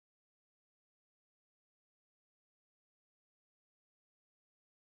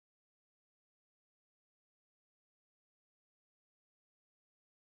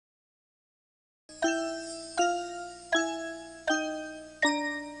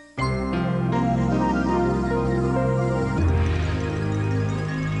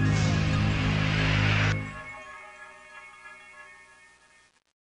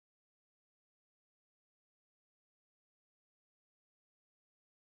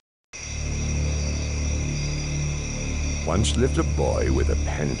Once lived a boy with a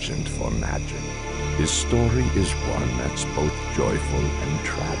penchant for magic. His story is one that's both joyful and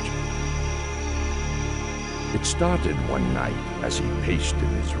tragic. It started one night as he paced in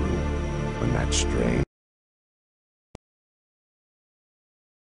his room when that strange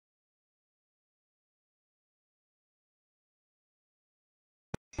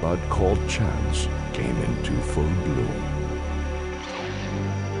bud called chance came into full bloom.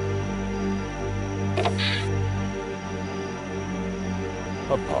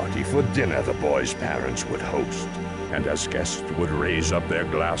 A party for dinner the boy's parents would host, and as guests would raise up their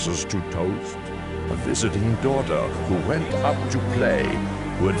glasses to toast, a visiting daughter who went up to play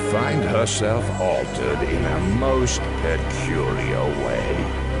would find herself altered in a most peculiar way.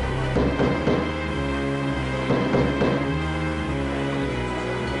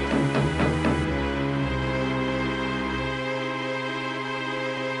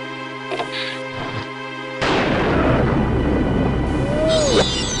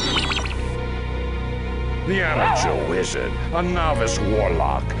 The amateur wizard, a novice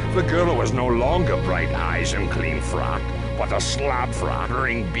warlock, the girl was no longer bright eyes and clean frock, but a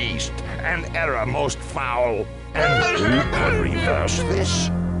slob-frottering beast, an error most foul. And who could reverse this?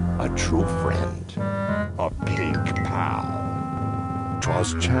 A true friend, a pink pal.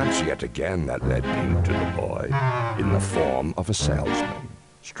 'Twas chance yet again that led Pink to the boy, in the form of a salesman,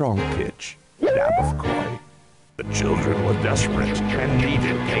 strong pitch, dab of coy. The children were desperate and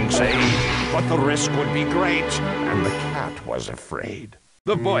needed Pink's aid, but the risk would be great, and the cat was afraid.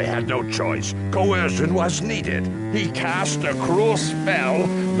 The boy had no choice. Coercion was needed. He cast a cruel spell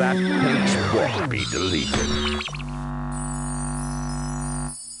that Pink's book be deleted.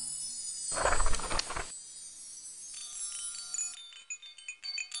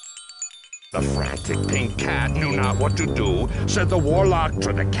 The frantic pink cat knew not what to do. Said the warlock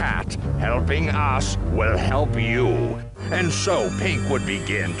to the cat, "Helping us will help you." And so Pink would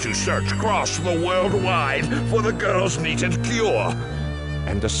begin to search across the world wide for the girl's needed cure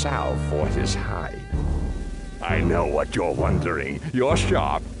and a salve for his hide. I know what you're wondering. You're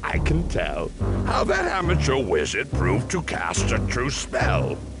sharp, I can tell. How that amateur wizard proved to cast a true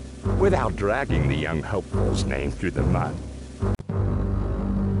spell without dragging the young hopeful's name through the mud.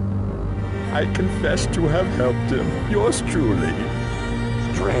 I confess to have helped him. Yours truly,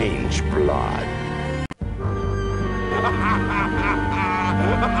 Strange Blood.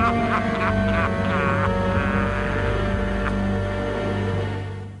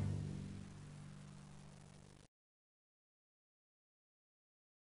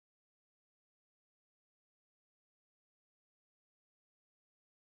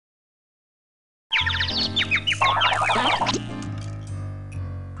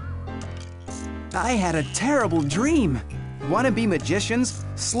 I had a terrible dream. Wannabe magicians,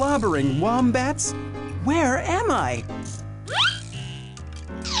 slobbering wombats. Where am I?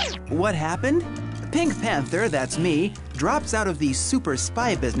 What happened? Pink Panther, that's me, drops out of the super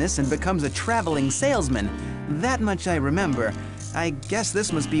spy business and becomes a traveling salesman. That much I remember. I guess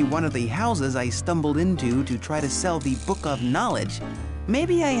this must be one of the houses I stumbled into to try to sell the Book of Knowledge.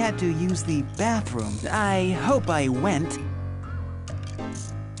 Maybe I had to use the bathroom. I hope I went.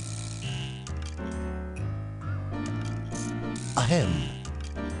 Ahem.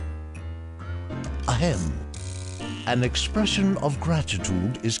 Ahem. An expression of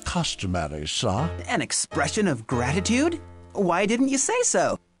gratitude is customary, sir. An expression of gratitude? Why didn't you say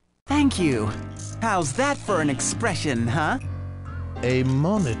so? Thank you. How's that for an expression, huh? A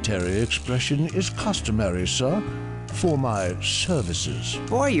monetary expression is customary, sir, for my services.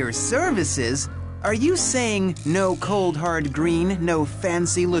 For your services? Are you saying no cold hard green, no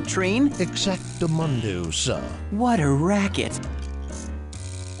fancy latrine? Exactamundo, sir. What a racket.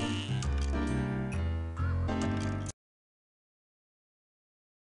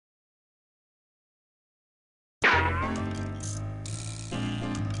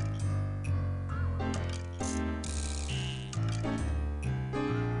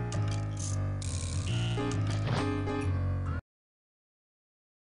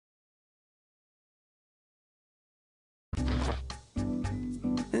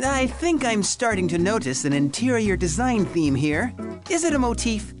 I think I'm starting to notice an interior design theme here. Is it a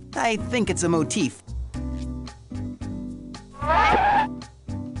motif? I think it's a motif.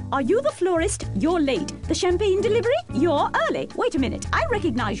 Are you the florist? You're late. The champagne delivery? You're early. Wait a minute. I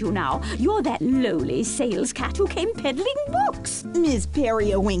recognize you now. You're that lowly sales cat who came peddling books. Miss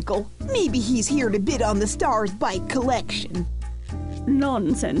Periwinkle, maybe he's here to bid on the Stars Bite collection.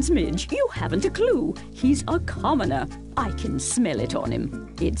 Nonsense, Midge. You haven't a clue. He's a commoner. I can smell it on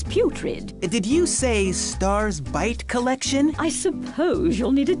him. It's putrid. Did you say Stars Bite collection? I suppose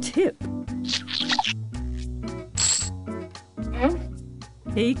you'll need a tip.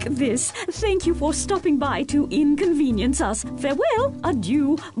 Take this. Thank you for stopping by to inconvenience us. Farewell,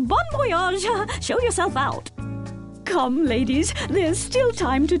 adieu, bon voyage. Show yourself out. Come, ladies, there's still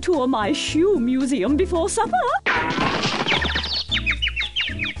time to tour my shoe museum before supper.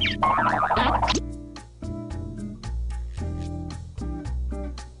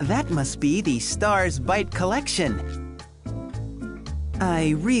 That must be the Stars Bite collection.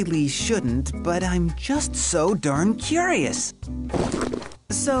 I really shouldn't, but I'm just so darn curious.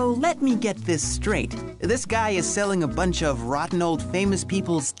 So let me get this straight. This guy is selling a bunch of rotten old famous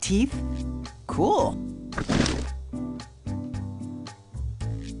people's teeth? Cool.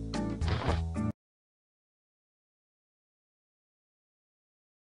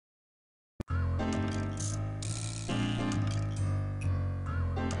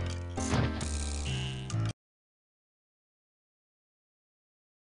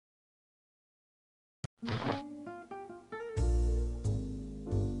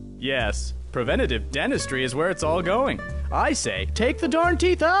 Yes, preventative dentistry is where it's all going. I say, take the darn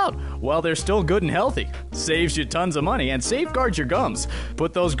teeth out while they're still good and healthy. Saves you tons of money and safeguards your gums.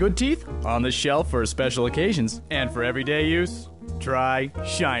 Put those good teeth on the shelf for special occasions. And for everyday use, try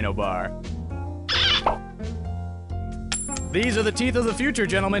Shinobar. These are the teeth of the future,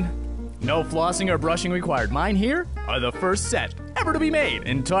 gentlemen. No flossing or brushing required. Mine here are the first set ever to be made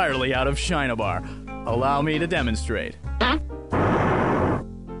entirely out of Shinobar. Allow me to demonstrate.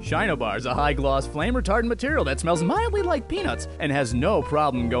 Shinobar is a high-gloss, flame-retardant material that smells mildly like peanuts and has no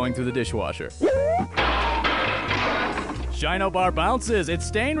problem going through the dishwasher. Shinobar bounces, it's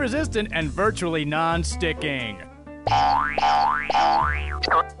stain-resistant and virtually non-sticking.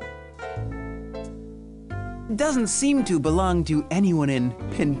 Doesn't seem to belong to anyone in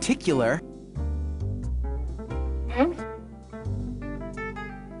particular.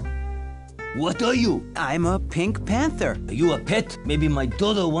 What are you? I'm a pink panther. Are you a pet? Maybe my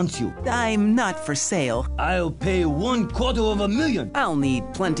daughter wants you. I'm not for sale. I'll pay $250,000. I'll need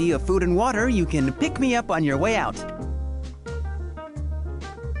plenty of food and water. You can pick me up on your way out.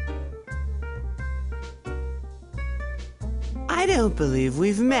 I don't believe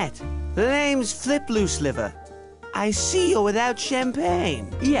we've met. The name's Flip Loose Liver. I see you're without champagne.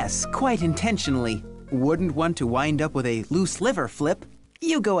 Yes, quite intentionally. Wouldn't want to wind up with a loose liver, Flip.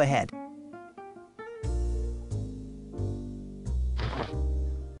 You go ahead.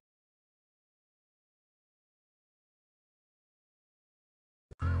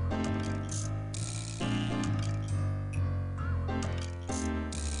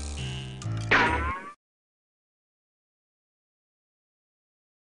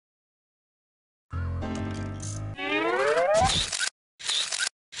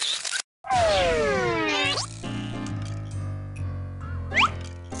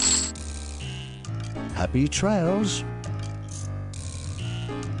 Happy trails.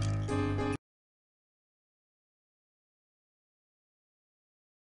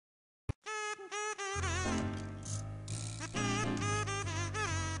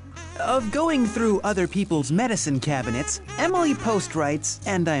 Of going through other people's medicine cabinets, Emily Post writes,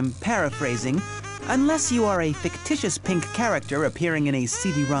 and I'm paraphrasing, unless you are a fictitious pink character appearing in a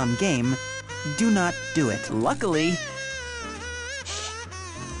CD-ROM game, do not do it. Luckily,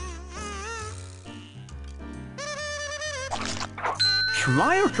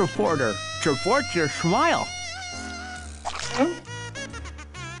 Smile supporter, support your smile.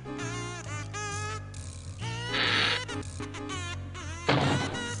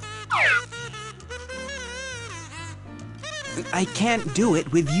 I can't do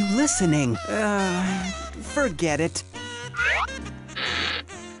it with you listening. Forget it.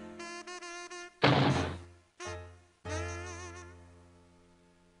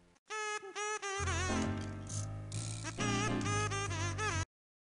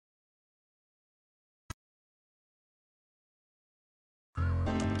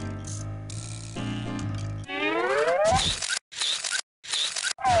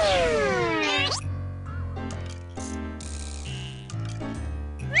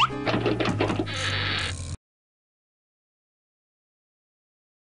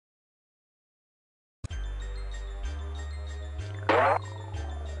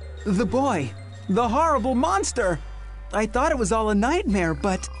 The boy, the horrible monster. I thought it was all a nightmare,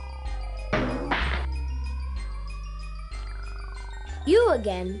 but... You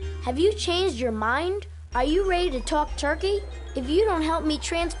again. Have you changed your mind? Are you ready to talk turkey? If you don't help me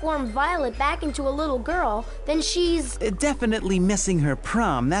transform Violet back into a little girl, then she's... Definitely missing her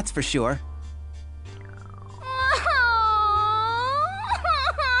prom, that's for sure.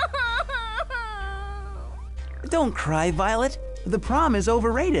 Don't cry, Violet. The prom is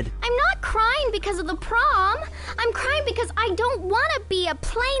overrated. I'm not crying because of the prom. I'm crying because I don't want to be a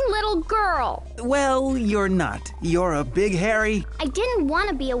plain little girl. Well, you're not. You're a big, hairy... I didn't want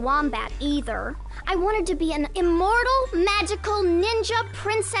to be a wombat either. I wanted to be an immortal, magical ninja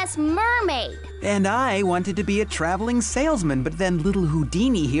princess mermaid. And I wanted to be a traveling salesman, but then little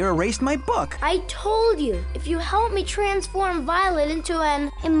Houdini here erased my book. I told you, if you help me transform Violet into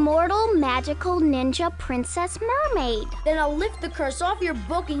an immortal, magical ninja princess mermaid, then I'll lift the curse off your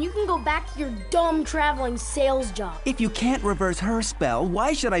book and you can go back to your dumb traveling sales job. If you can't reverse her spell,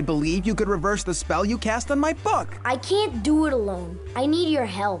 why should I believe you could reverse the spell you cast on my book? I can't do it alone. I need your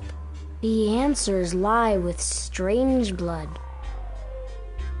help. The answers lie with strange blood.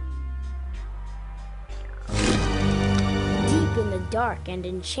 Deep in the dark and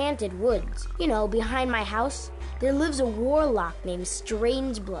enchanted woods, behind my house, there lives a warlock named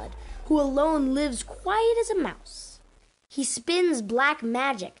Strangeblood, who alone lives quiet as a mouse. He spins black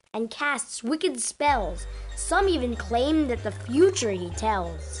magic and casts wicked spells. Some even claim that the future he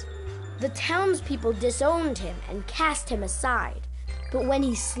tells. The townspeople disowned him and cast him aside. But when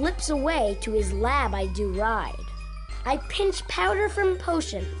he slips away, to his lab I do ride. I pinch powder from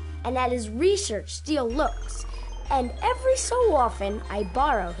potions, and at his research steal looks. And every so often, I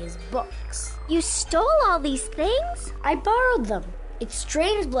borrow his books. You stole all these things? I borrowed them. It's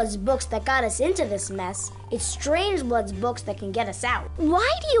Strangeblood's books that got us into this mess. It's Strangeblood's books that can get us out. Why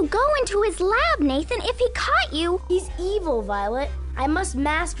do you go into his lab, Nathan, if he caught you? He's evil, Violet. I must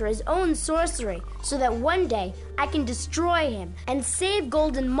master his own sorcery so that one day I can destroy him and save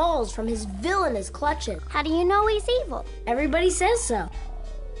Golden Moles from his villainous clutches. How do you know he's evil? Everybody says so.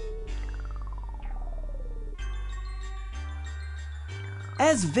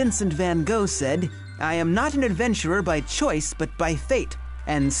 As Vincent van Gogh said, I am not an adventurer by choice, but by fate.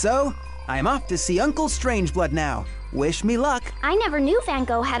 And so, I'm off to see Uncle Strangeblood now. Wish me luck. I never knew Van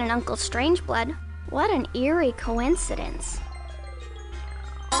Gogh had an Uncle Strangeblood. What an eerie coincidence.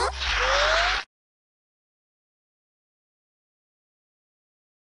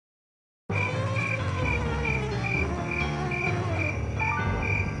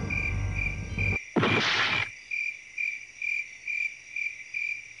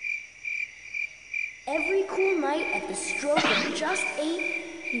 Every cool night at the stroke of just 8,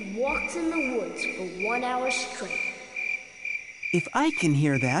 he walks in the woods for 1 hour straight. If I can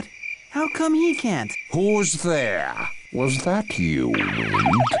hear that, how come he can't? Who's there? Was that you,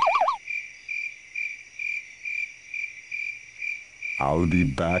 Wind? I'll be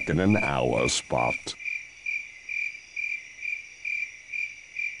back in an hour, Spot.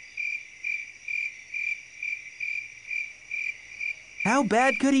 How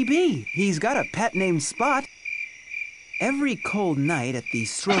bad could he be? He's got a pet named Spot. Every cold night at the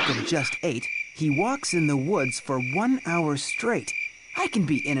stroke of just 8, he walks in the woods for 1 hour straight. I can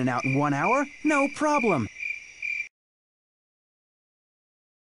be in and out in 1 hour, no problem.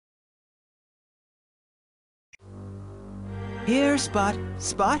 Here, Spot.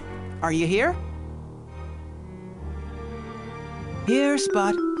 Spot, are you here? Here,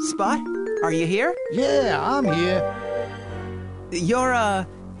 Spot. Spot, are you here? Yeah, I'm here.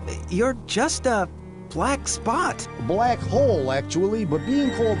 You're just a black spot. Black hole, actually, but being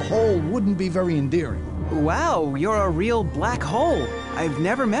called hole wouldn't be very endearing. Wow, you're a real black hole. I've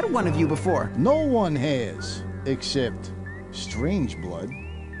never met one of you before. No one has, except Strangeblood.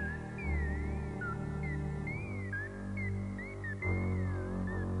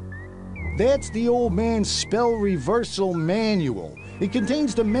 That's the old man's spell reversal manual. It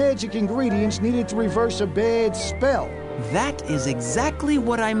contains the magic ingredients needed to reverse a bad spell. That is exactly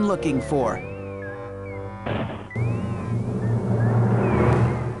what I'm looking for.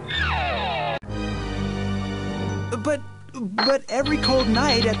 But every cold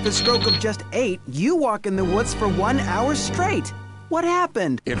night at the stroke of just 8, you walk in the woods for 1 hour straight. What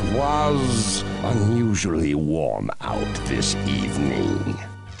happened? It was unusually warm out this evening.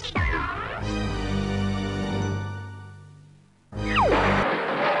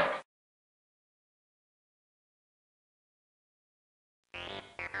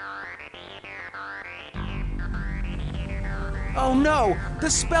 Oh no! The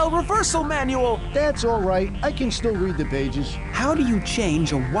spell reversal manual! That's all right. I can still read the pages. How do you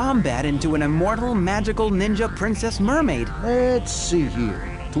change a wombat into an immortal, magical ninja princess mermaid? Let's see here.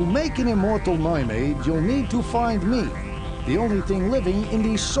 To make an immortal mermaid, you'll need to find me, the only thing living in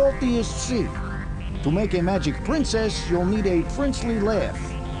the saltiest sea. To make a magic princess, you'll need a princely laugh.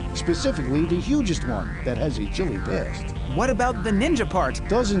 Specifically, the hugest one that has a chilly past. What about the ninja part?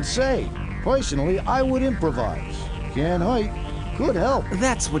 Doesn't say. Personally, I would improvise. Can't hide. Could help.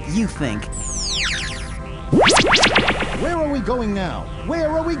 That's what you think. Where are we going now? Where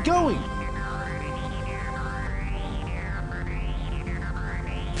are we going?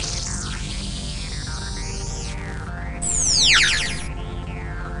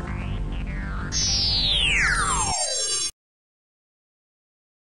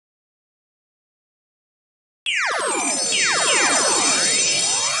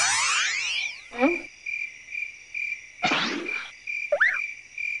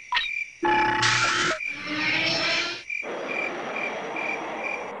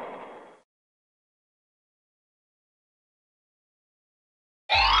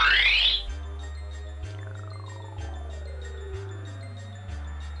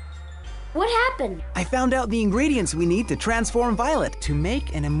 What happened? I found out the ingredients we need to transform Violet. To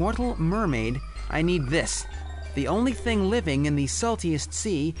make an immortal mermaid, I need this. The only thing living in the saltiest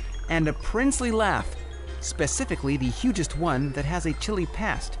sea, and a princely laugh. Specifically, the hugest one that has a chilly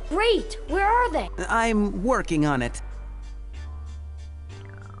past. Great! Where are they? I'm working on it.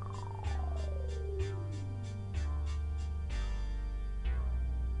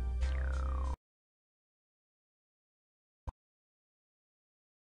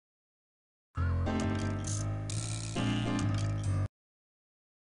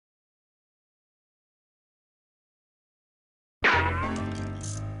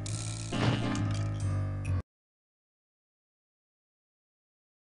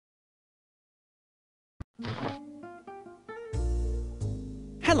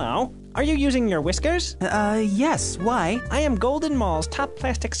 Hello. Are you using your whiskers? Yes. Why? I am Golden Mall's top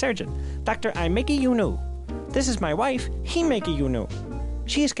plastic surgeon, Dr. Aimeki Yunu. This is my wife, Himeki Yunu.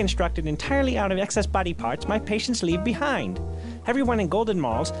 She is constructed entirely out of excess body parts my patients leave behind. Everyone in Golden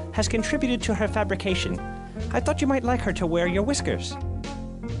Malls has contributed to her fabrication. I thought you might like her to wear your whiskers.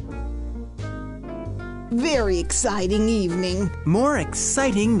 Very exciting evening. More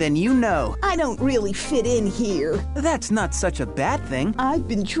exciting than you know. I don't really fit in here. That's not such a bad thing. I've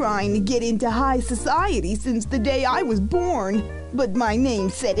been trying to get into high society since the day I was born. But my name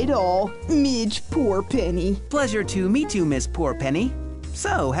said it all. Midge Poorpenny. Pleasure to meet you, Miss Poorpenny.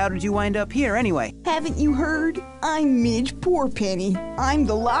 So, how did you wind up here anyway? Haven't you heard? I'm Midge Poorpenny. I'm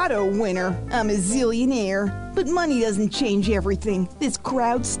the lotto winner. I'm a zillionaire. But money doesn't change everything. This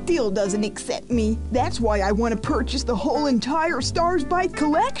crowd still doesn't accept me. That's why I want to purchase the whole entire Stars Bite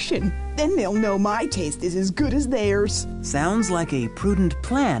collection. Then they'll know my taste is as good as theirs. Sounds like a prudent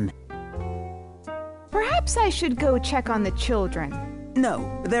plan. Perhaps I should go check on the children.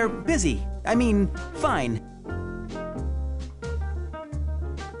 No, they're busy. I mean, fine.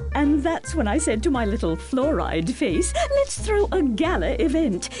 And that's when I said to my little fluoride face, let's throw a gala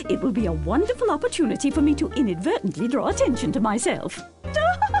event. It will be a wonderful opportunity for me to inadvertently draw attention to myself.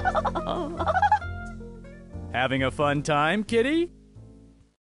 Having a fun time, kitty?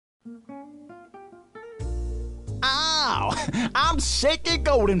 Ow! I'm Shaky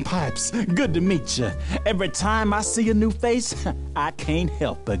Golden Pipes. Good to meet you. Every time I see a new face, I can't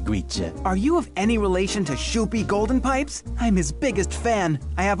help but greet you. Are you of any relation to Shoopy Golden Pipes? I'm his biggest fan.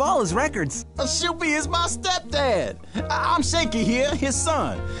 I have all his records. Shoopy is my stepdad. I'm Shaky here, his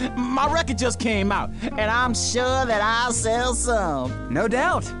son. My record just came out, and I'm sure that I'll sell some. No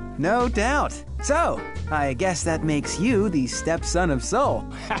doubt. No doubt. So, I guess that makes you the stepson of Soul.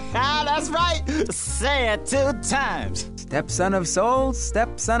 That's right. Say it 2 times. Stepson of Soul,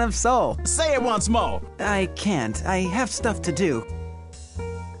 stepson of Soul. Say it once more. I can't. I have stuff to do.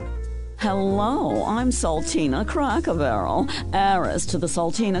 Hello, I'm Saltina Cracker Barrel, heiress to the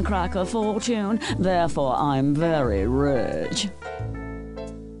Saltina Cracker fortune. Therefore, I'm very rich.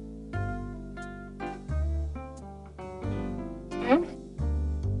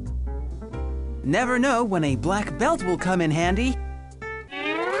 Never know when a black belt will come in handy.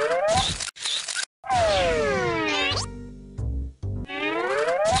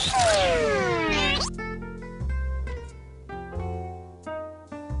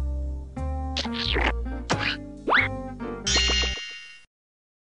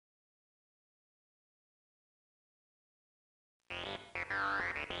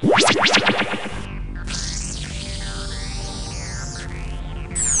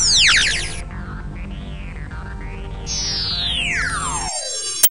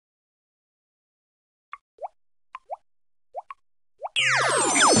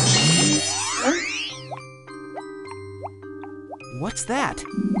 What's that?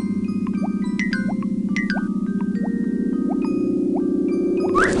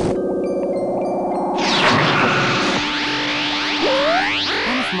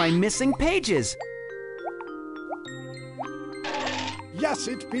 One of my missing pages. Yes,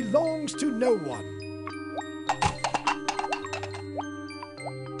 it belongs to no one.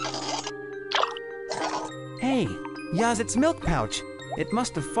 Hey, Yazit's milk pouch. It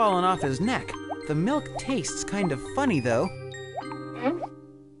must have fallen off his neck. The milk tastes kind of funny, though.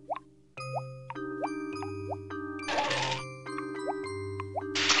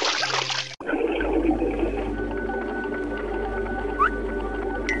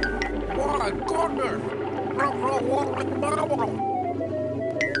 My goodness!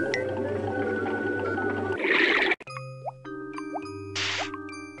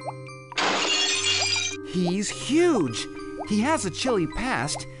 He's huge. He has a chilly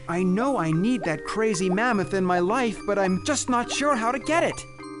past. I know I need that crazy mammoth in my life, but I'm just not sure how to get it.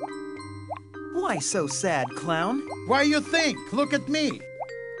 Why so sad, clown? Why you think? Look at me.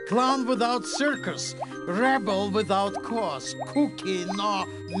 clown without circus, rebel without cause, cookie, no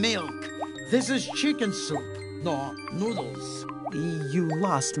milk. This is chicken soup, no noodles. You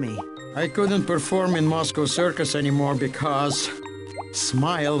lost me. I couldn't perform in Moscow Circus anymore because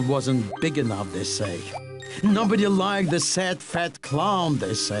smile wasn't big enough, they say. Nobody liked the sad, fat clown,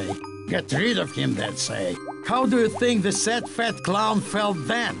 they say. Get rid of him, they'd say. How do you think the sad, fat clown felt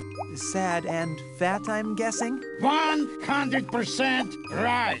then? Sad and fat, I'm guessing? 100%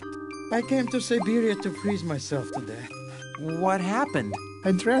 right. I came to Siberia to freeze myself to death. What happened?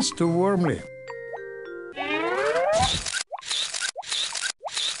 I dressed too warmly.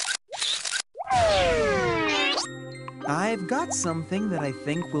 I've got something that I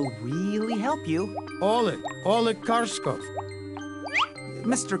think will really help you. Oleg Karskov.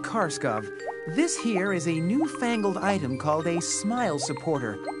 Mr. Karskov, this here is a newfangled item called a smile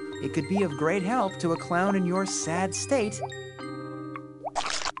supporter. It could be of great help to a clown in your sad state.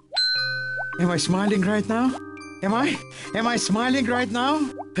 Am I smiling right now? Am I smiling right now?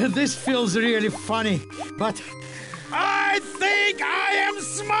 This feels really funny, but I think I am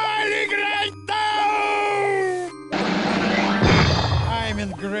smiling right now! I'm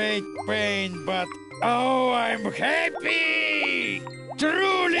in great pain, but oh, I'm happy!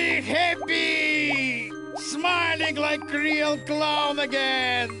 Truly happy! Smiling like real clown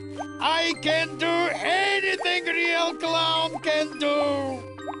again! I can do anything real clown can do!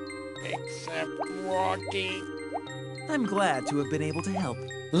 Except walking. I'm glad to have been able to help.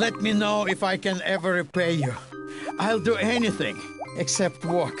 Let me know if I can ever repay you. I'll do anything except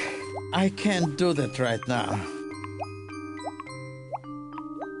walk. I can't do that right now.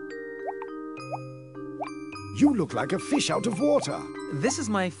 You look like a fish out of water. This is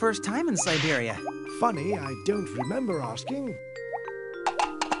my first time in Siberia. Funny, I don't remember asking.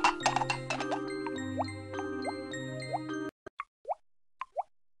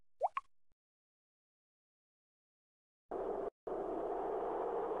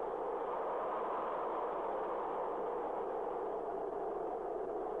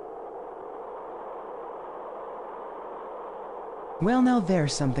 Well, now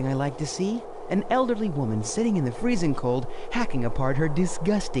there's something I like to see. An elderly woman sitting in the freezing cold, hacking apart her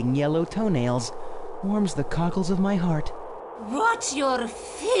disgusting yellow toenails. Warms the cockles of my heart. Watch your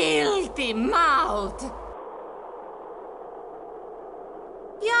filthy mouth!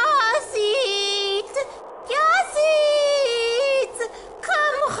 Yasit! Yasit!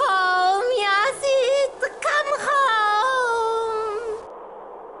 Come home, Yasit! Come home!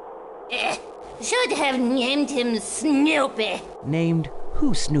 Should have named him Snoopy. Named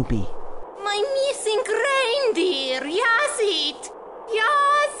who, Snoopy? My missing reindeer, Yasit!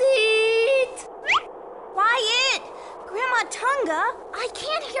 Yasit! Quiet! Grandma Tunga, I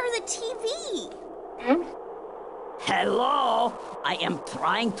can't hear the TV. Hello? I am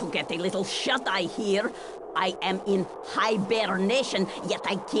trying to get a little shut-eye here. I am in hibernation, yet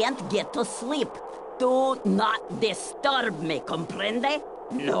I can't get to sleep. Do not disturb me, comprende?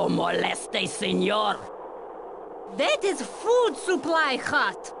 No moleste, senor. That is food supply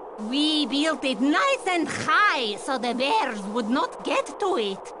hut. We built it nice and high so the bears would not get to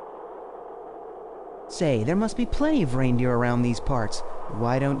it. Say, there must be plenty of reindeer around these parts.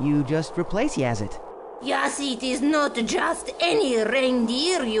 Why don't you just replace Yazit? Yasit is not just any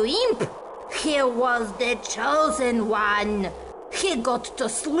reindeer, you imp. He was the chosen one. He got to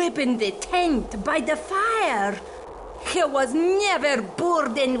sleep in the tent by the fire. He was never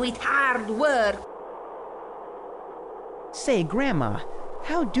burdened with hard work. Say, Grandma,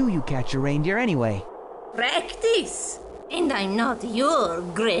 how do you catch a reindeer anyway? Practice. And I'm not your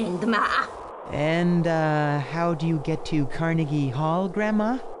grandma. And, how do you get to Carnegie Hall,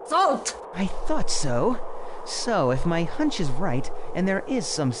 Grandma? Salt! I thought so. So, if my hunch is right, and there is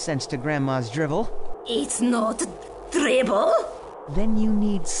some sense to Grandma's drivel... It's not dribble. Then you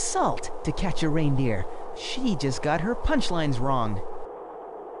need salt to catch a reindeer. She just got her punchlines wrong.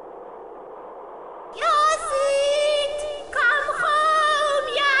 Yasit! Come home,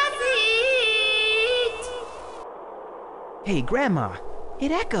 Yasit! Hey, Grandma,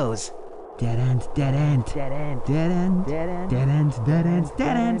 it echoes. Dead end, dead end, dead end, dead end, dead end, dead end, dead end,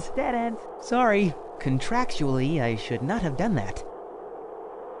 dead end, dead end. Sorry, contractually, I should not have done that.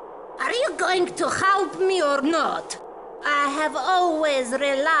 Are you going to help me or not? I have always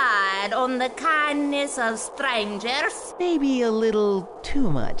relied on the kindness of strangers. Maybe a little too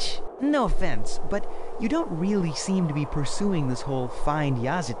much. No offense, but you don't really seem to be pursuing this whole find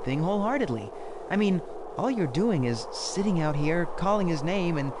Yazit thing wholeheartedly. I mean, all you're doing is sitting out here, calling his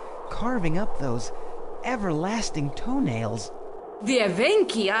name, and carving up those everlasting toenails. The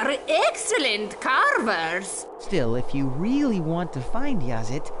Evenki are excellent carvers. Still, if you really want to find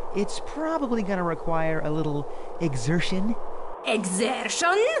Yazit, it's probably gonna require a little exertion.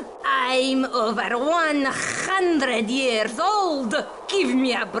 Exertion? I'm over 100 years old. Give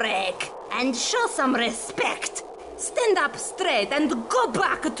me a break and show some respect. Stand up straight and go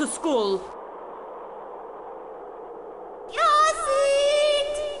back to school.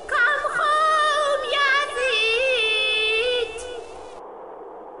 Yazit! Come home, Yazit!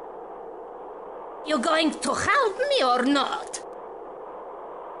 You going to help me or not?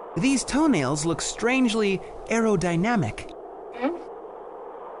 These toenails look strangely aerodynamic.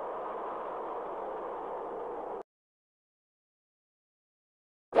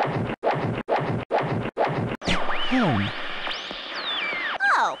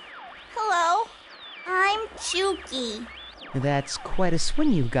 Oh, hello. I'm Chuki. That's quite a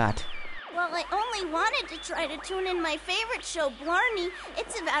swing you've got. Well, I only wanted to try to tune in my favorite show, Blarney.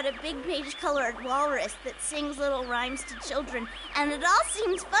 It's about a big page-colored walrus that sings little rhymes to children, and it all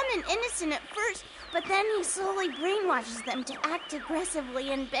seems fun and innocent at first, but then he slowly brainwashes them to act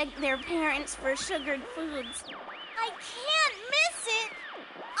aggressively and beg their parents for sugared foods. I can't miss it!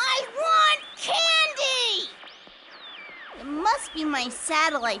 I want candy! It must be my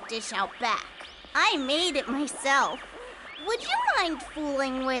satellite dish out back. I made it myself. Would you mind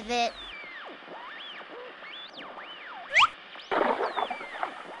fooling with it?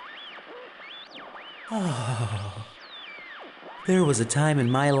 Oh. There was a time in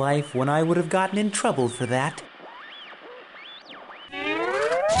my life when I would have gotten in trouble for that.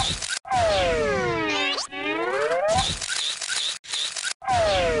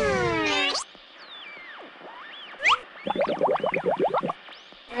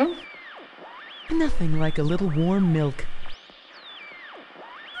 Nothing like a little warm milk.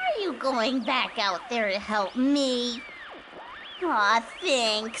 Are you going back out there to help me? Aw,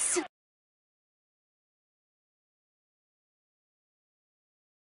 thanks.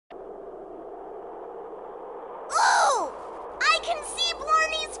 Oh! I can see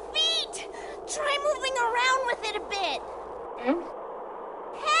Blarney's feet! Try moving around with it a bit.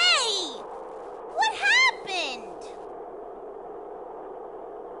 Hey! What happened?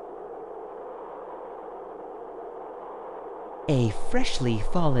 A freshly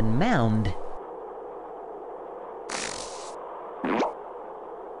fallen mound.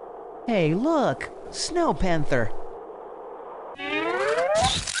 Hey, look! Snow Panther!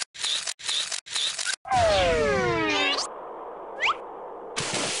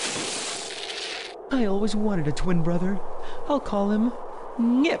 I always wanted a twin brother. I'll call him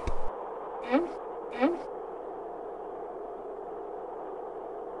Nip.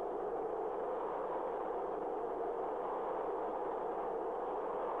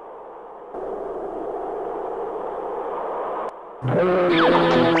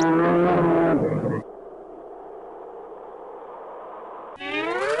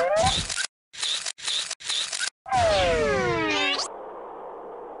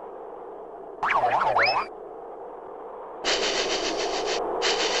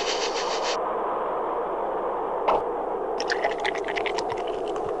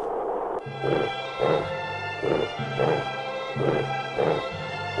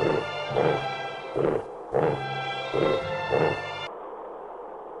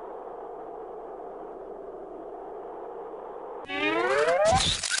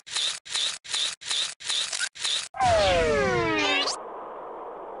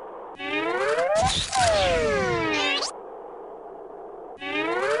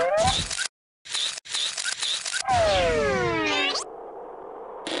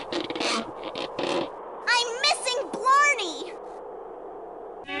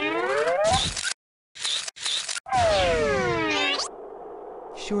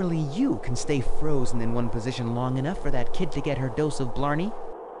 Surely you can stay frozen in one position long enough for that kid to get her dose of Blarney?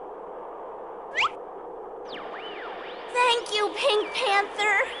 Thank you, Pink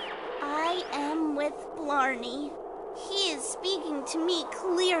Panther. I am with Blarney. He is speaking to me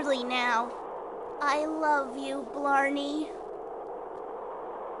clearly now. I love you, Blarney.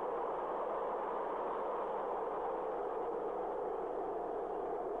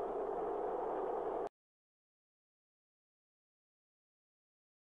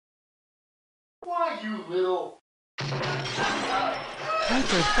 Why, you little...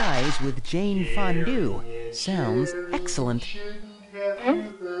 Hyper Thighs with Jane Fondue. Sounds excellent.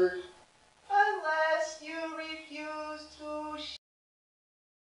 Unless you refuse to...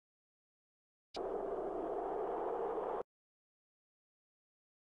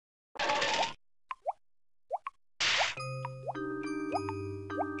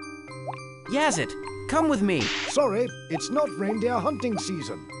 Yazit, come with me. Sorry, it's not reindeer hunting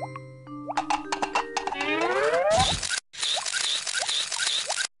season.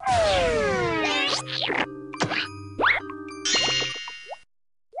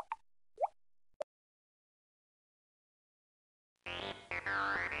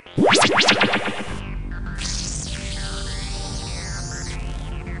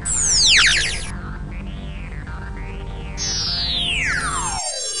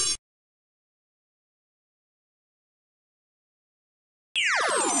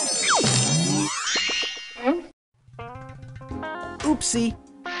 Oopsie.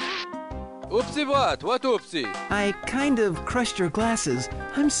 Oopsie what? What oopsie? I kind of crushed your glasses.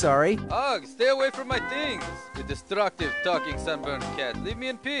 I'm sorry. Ugh, stay away from my things! You destructive, talking sunburned cat. Leave me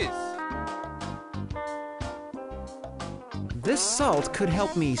in peace! This salt could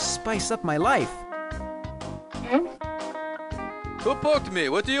help me spice up my life. Who poked me?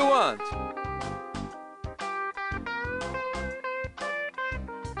 What do you want?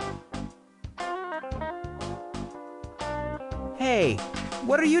 Hey,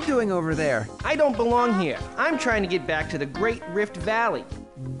 what are you doing over there? I don't belong here. I'm trying to get back to the Great Rift Valley.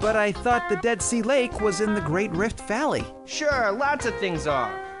 But I thought the Dead Sea Lake was in the Great Rift Valley. Sure, lots of things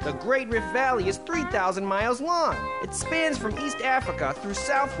are. The Great Rift Valley is 3,000 miles long. It spans from East Africa through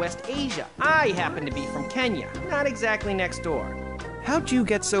Southwest Asia. I happen to be from Kenya, not exactly next door. How'd you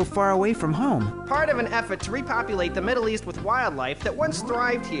get so far away from home? Part of an effort to repopulate the Middle East with wildlife that once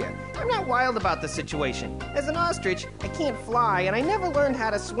thrived here. I'm not wild about the situation. As an ostrich, I can't fly, and I never learned how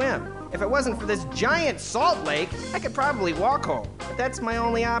to swim. If it wasn't for this giant salt lake, I could probably walk home, but that's my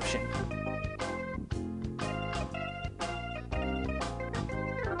only option.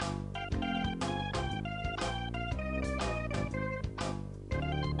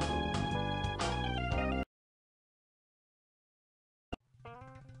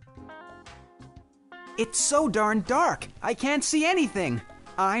 It's so darn dark. I can't see anything.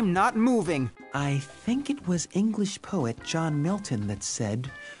 I'm not moving. I think it was English poet John Milton that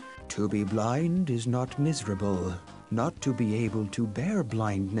said, "To be blind is not miserable. Not to be able to bear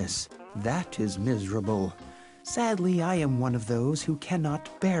blindness, that is miserable. Sadly, I am one of those who cannot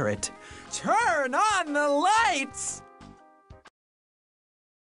bear it. Turn on the lights!"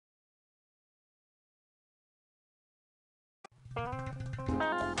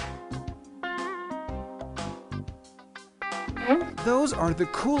 Those are the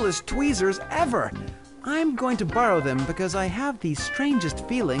coolest tweezers ever. I'm going to borrow them because I have the strangest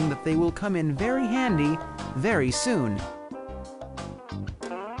feeling that they will come in very handy very soon.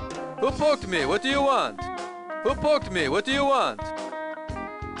 Who poked me? What do you want? Who poked me? What do you want?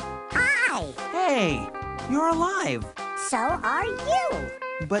 Hi! Hey, you're alive. So are you.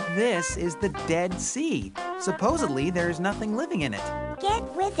 But this is the Dead Sea. Supposedly, there's nothing living in it. Get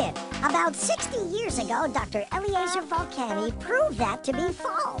with it. About 60 years ago, Dr. Eliezer Volcani proved that to be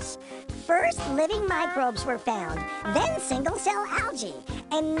false. First, living microbes were found, then single-cell algae,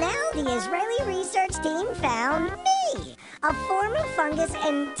 and now the Israeli research team found me, a form of fungus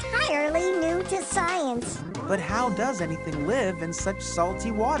entirely new to science. But how does anything live in such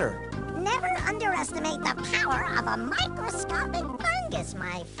salty water? Never underestimate the power of a microscopic fungus,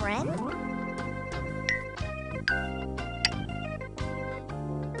 my friend.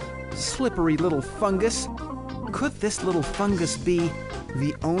 Slippery little fungus. Could this little fungus be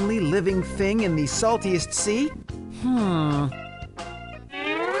the only living thing in the saltiest sea?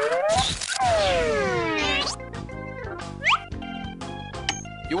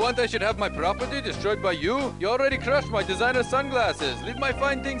 You want I should have my property destroyed by you? You already crushed my designer sunglasses. Leave my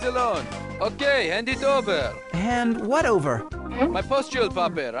fine things alone. Okay, hand it over. Hand what over? My pustule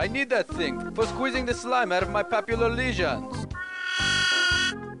popper. I need that thing for squeezing the slime out of my papular lesions.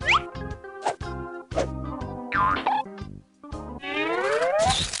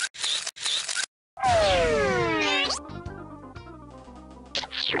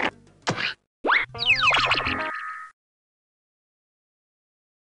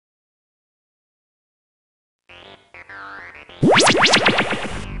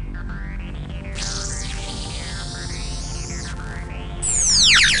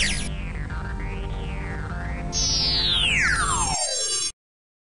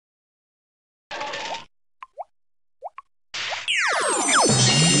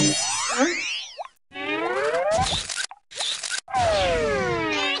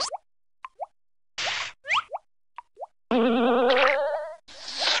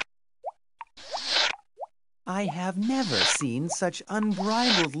 I have never seen such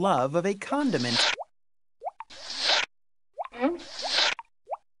unbridled love of a condiment.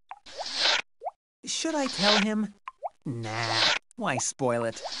 Should I tell him? Nah, why spoil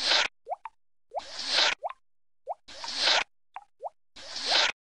it?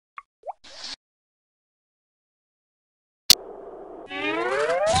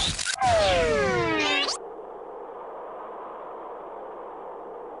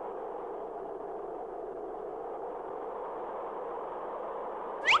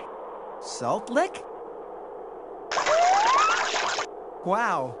 Salt lick?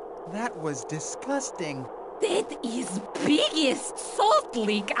 Wow, that was disgusting. That is biggest salt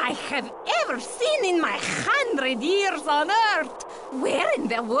leak I have ever seen in my 100 years on Earth. Where in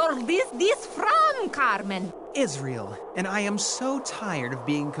the world is this from, Carmen? Israel, and I am so tired of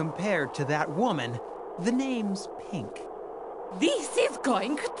being compared to that woman. The name's Pink. This is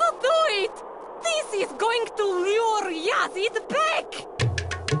going to do it! This is going to lure Yazid back!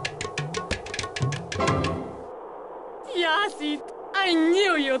 Yazid, I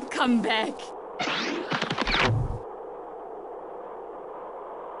knew you'd come back.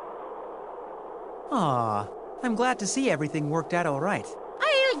 Aw, I'm glad to see everything worked out all right.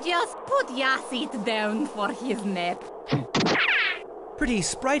 I'll just put Yazid down for his nap. Pretty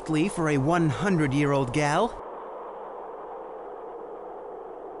sprightly for a 100-year-old gal.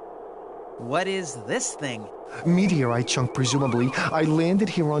 What is this thing? Meteorite chunk, presumably. I landed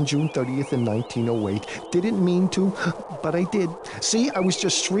here on June 30th in 1908. Didn't mean to, but I did. See, I was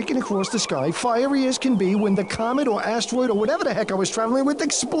just streaking across the sky, fiery as can be, when the comet or asteroid or whatever the heck I was traveling with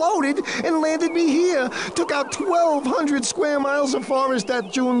exploded and landed me here. Took out 1,200 square miles of forest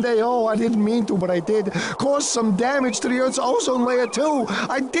that June day. Oh, I didn't mean to, but I did. Caused some damage to the Earth's ozone layer, too.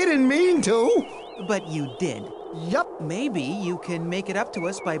 I didn't mean to. But you did. Yup. Maybe you can make it up to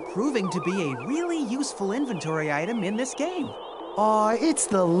us by proving to be a really useful inventory item in this game. Aw, it's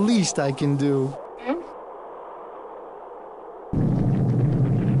the least I can do.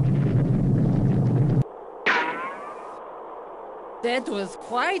 That was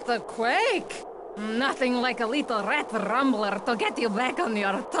quite a quake. Nothing like a little rat rumbler to get you back on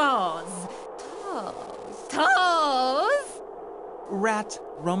your toes. Toes? Rat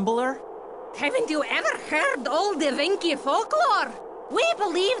rumbler? Haven't you ever heard old Vinky folklore? We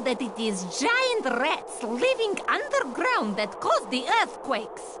believe that it is giant rats living underground that cause the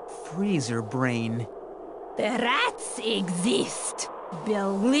earthquakes. Freezer brain. The rats exist.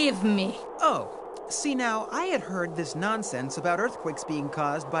 Believe me. Oh, see now, I had heard this nonsense about earthquakes being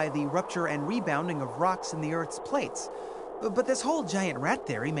caused by the rupture and rebounding of rocks in the Earth's plates. But this whole giant rat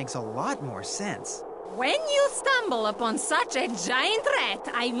theory makes a lot more sense. When you stumble upon such a giant rat,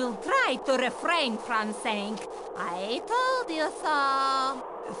 I will try to refrain from saying, I told you so.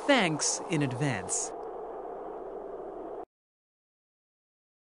 Thanks in advance.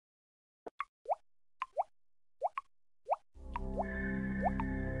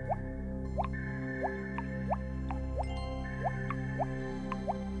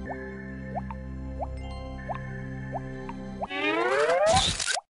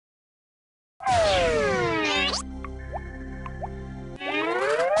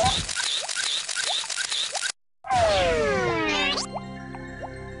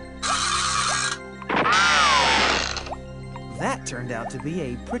 That turned out to be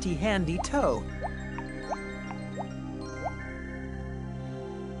a pretty handy toe.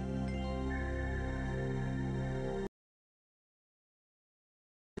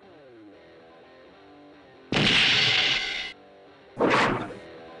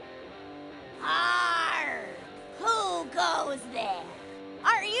 Arr! Who goes there?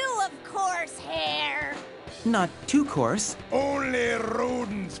 Are you, of course, Hare? Not too coarse, Only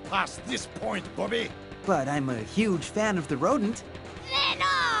rodents past this point, Bobby. but I'm a huge fan of the rodent. Then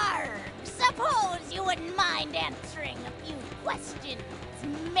arg! Suppose you wouldn't mind answering a few questions,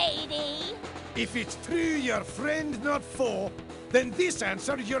 matey? If it's true you're friend, not foe, then this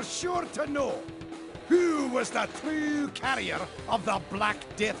answer you're sure to know. Who was the true carrier of the Black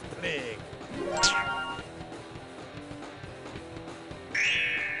Death Plague?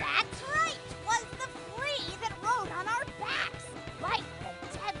 That's right, was the flea that rode on our backs. Like the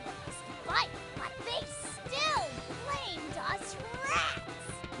deadliest bite, but they still blamed us rats.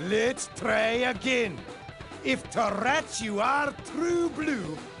 Let's try again. If to rats you are true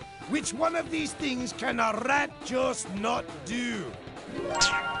blue, which one of these things can a rat just not do?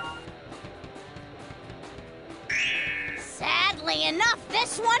 Sadly enough,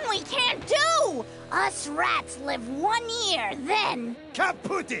 this one we can't do. Us rats live 1 year, then...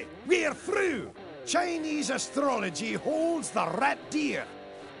 Kaput! We're through! Chinese astrology holds the rat dear.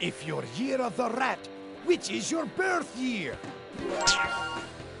 If your year of the rat, which is your birth year?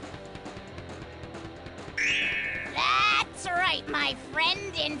 That's right, my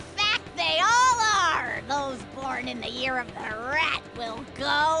friend. In fact, they all are. Those born in the year of the rat will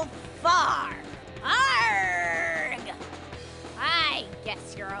go far. Arrgh! I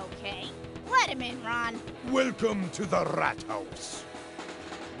guess you're okay. Let him in, Ron. Welcome to the rat house.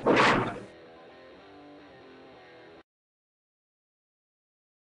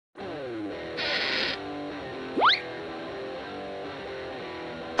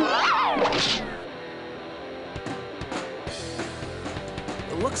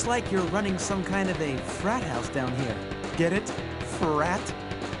 Looks like you're running some kind of a frat house down here. Get it? Frat?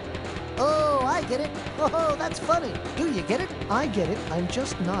 Oh, I get it. Oh, that's funny. Do you get it? I get it. I'm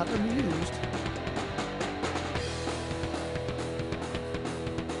just not amused.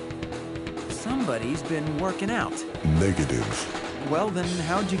 Somebody's been working out. Negative. Well, then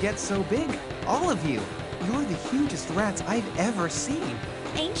how'd you get so big? All of you. You're the hugest rats I've ever seen.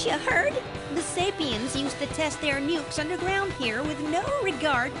 Ain't you heard? The Sapiens used to test their nukes underground here with no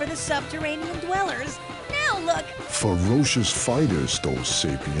regard for the subterranean dwellers. Now look! Ferocious fighters, those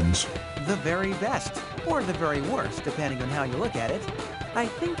Sapiens. The very best, or the very worst, depending on how you look at it. I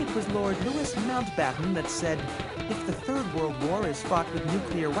think it was Lord Louis Mountbatten that said, if the Third World War is fought with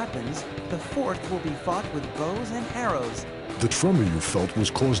nuclear weapons, the Fourth will be fought with bows and arrows. The tremor you felt was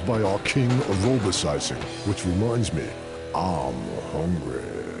caused by our king aerobicizing, which reminds me, I'm hungry.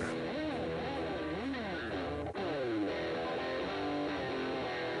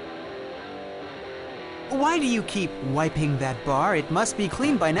 Why do you keep wiping that bar? It must be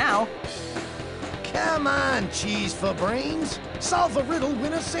clean by now. Come on, cheese for brains. Solve a riddle,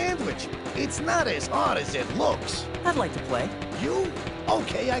 win a sandwich. It's not as hard as it looks. I'd like to play. You?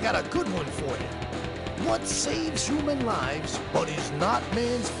 Okay, I got a good one for you. What saves human lives but is not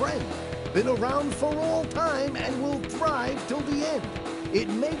man's friend? Been around for all time and will thrive till the end. It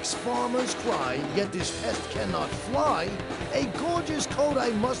makes farmers cry, yet this pest cannot fly. A gorgeous coat I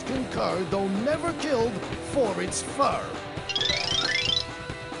must concur, though never killed for its fur.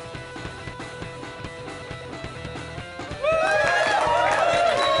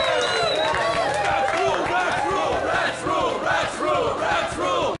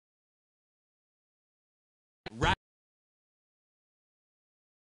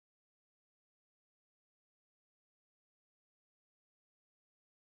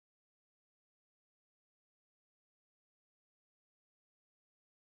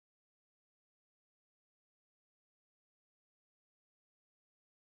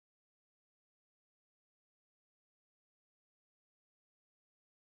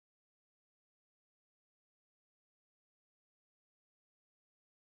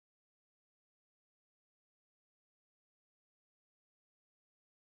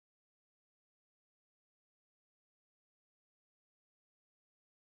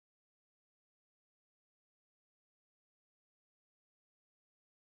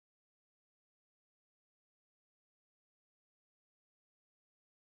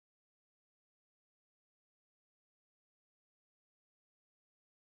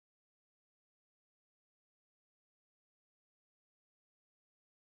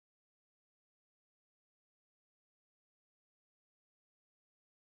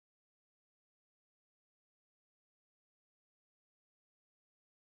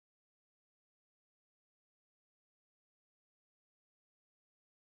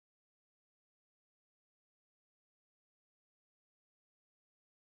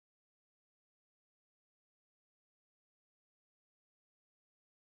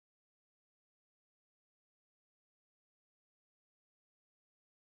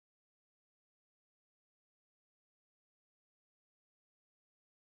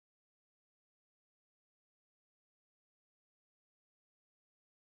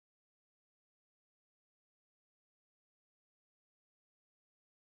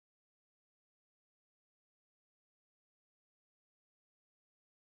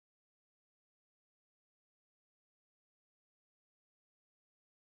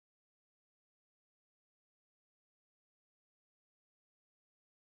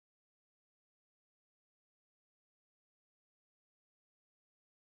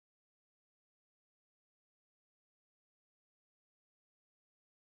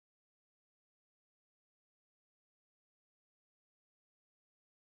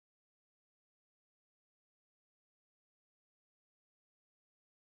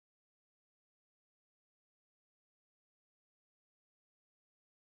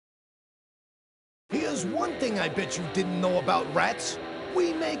 Here's one thing I bet you didn't know about rats.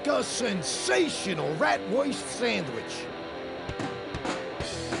 We make a sensational rat-wurst sandwich.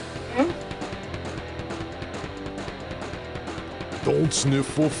 Don't sniff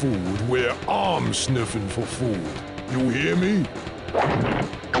for food where I'm sniffing for food. You hear me?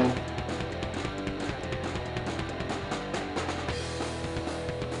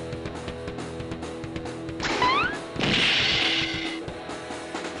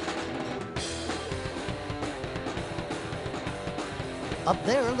 Up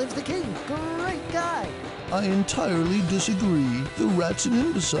there lives the king. Great guy. I entirely disagree. The rat's an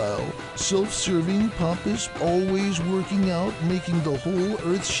imbecile. Self-serving, pompous, always working out, making the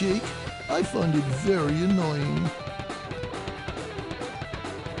whole earth shake. I find it very annoying.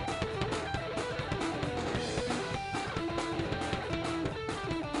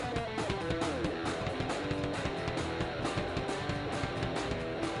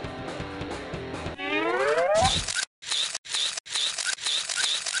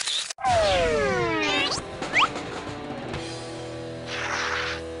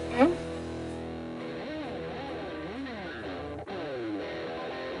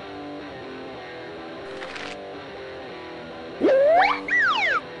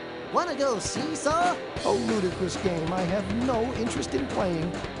 legal seesaw? A ludicrous game I have no interest in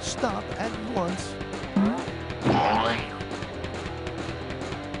playing. Stop at once.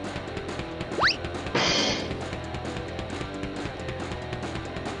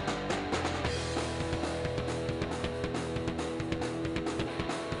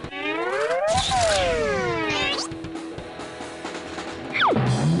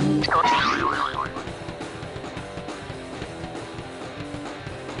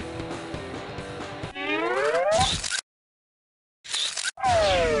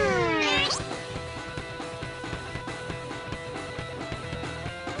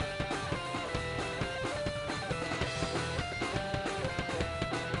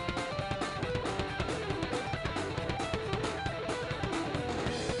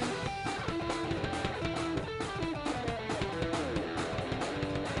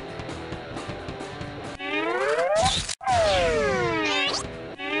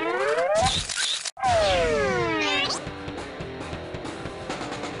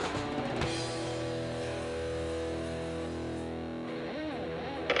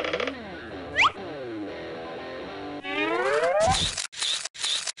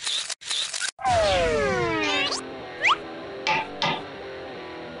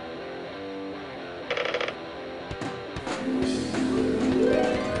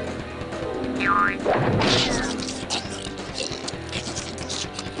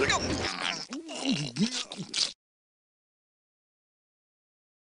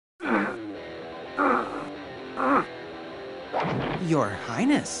 Your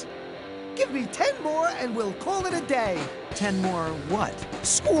Highness. Give me 10 more and we'll call it a day. 10 more what?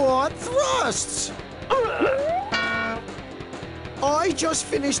 Squat thrusts! I just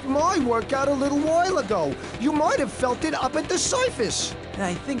finished my workout a little while ago. You might have felt it up at the surface.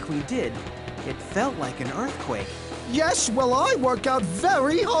 I think we did. It felt like an earthquake. Yes, well, I work out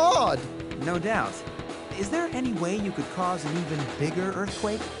very hard. No doubt. Is there any way you could cause an even bigger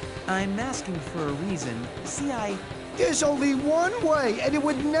earthquake? I'm asking for a reason. See, There's only one way, and it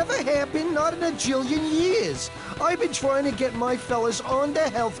would never happen, not in a jillion years. I've been trying to get my fellas on the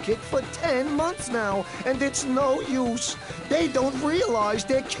health kick for 10 months now, and it's no use. They don't realize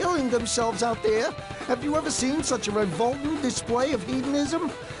they're killing themselves out there. Have you ever seen such a revolting display of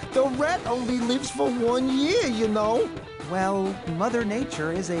hedonism? The rat only lives for 1 year, you know. Well, Mother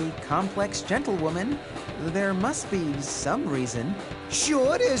Nature is a complex gentlewoman. There must be some reason.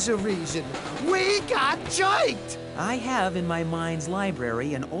 Sure there's a reason. We got jiked! I have in my mind's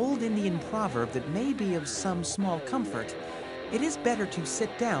library an old Indian proverb that may be of some small comfort. It is better to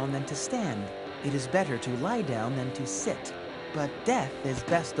sit down than to stand. It is better to lie down than to sit. But death is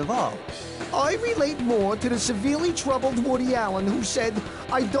best of all. I relate more to the severely troubled Woody Allen who said,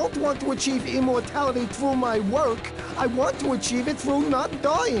 I don't want to achieve immortality through my work. I want to achieve it through not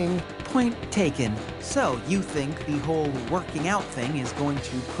dying. Point taken. So you think the whole working out thing is going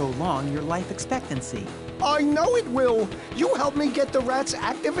to prolong your life expectancy? I know it will. You help me get the rats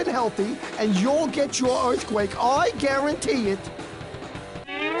active and healthy, and you'll get your earthquake. I guarantee it.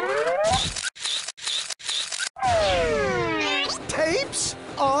 Tapes?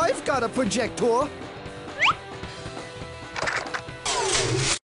 I've got a projector.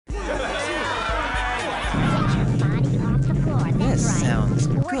 This sounds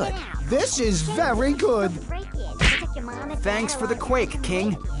good. This is very good. Thanks for the quake,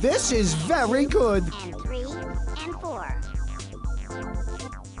 King. This is very good. And 3 and 4.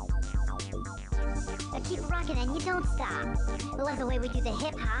 Now keep rocking and you don't stop. I love the way we do the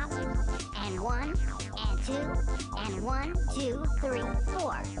hip hop. And 1 and 2 and 1, 2, 3,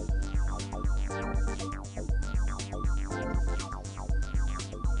 4.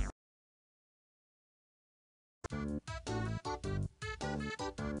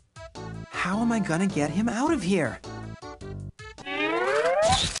 How am I gonna get him out of here?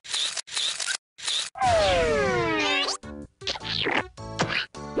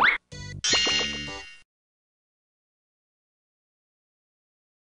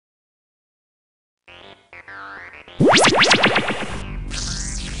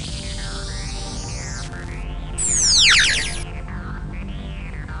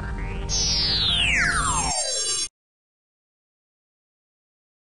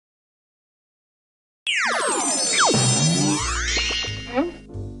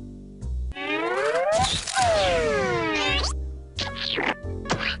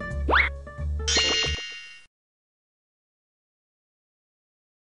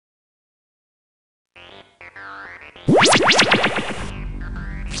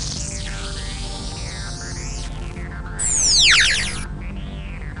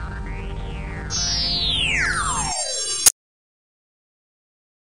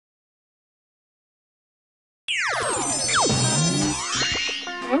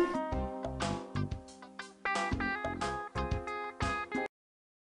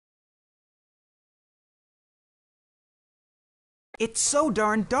 It's so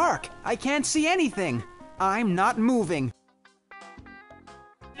darn dark. I can't see anything. I'm not moving.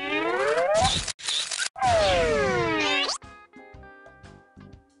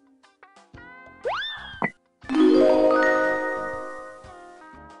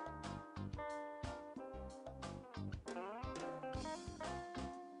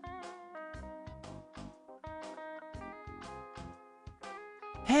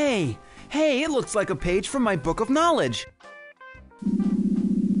 Hey, it looks like a page from my book of knowledge.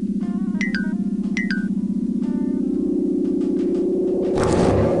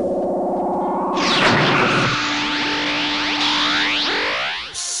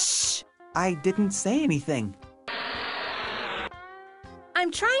 Shh! I didn't say anything.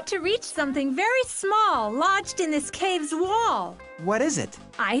 I'm trying to reach something very small lodged in this cave's wall. What is it?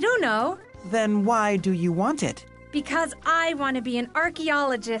 I don't know. Then why do you want it? Because I want to be an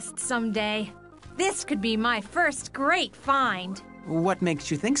archaeologist someday. This could be my first great find. What makes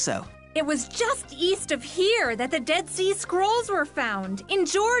you think so? It was just east of here that the Dead Sea Scrolls were found, in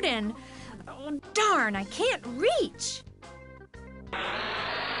Jordan. Oh, darn, I can't reach.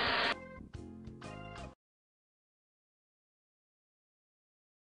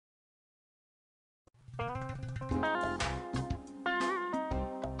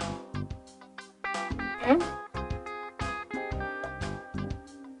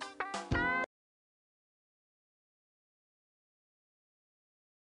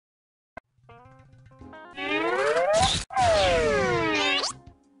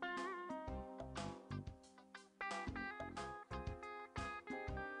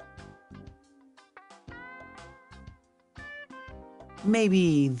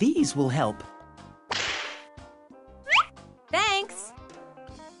 Maybe these will help. Thanks.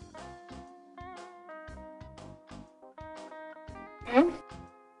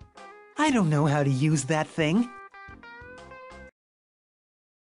 I don't know how to use that thing.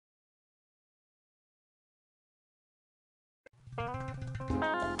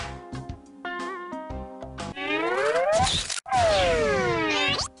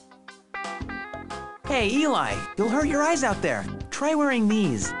 Hey, Eli, you'll hurt your eyes out there. Try wearing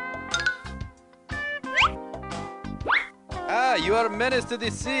these. Ah, you are a menace to the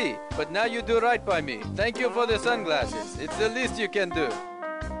sea, but now you do right by me. Thank you for the sunglasses. It's the least you can do.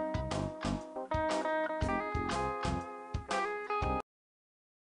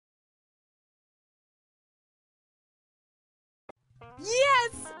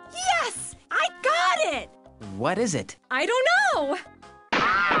 Yes! Yes! I got it! What is it? I don't know!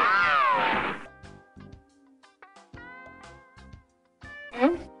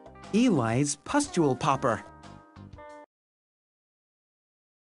 Eli's pustule popper.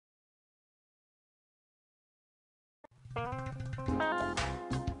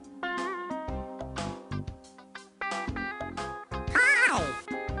 Hi!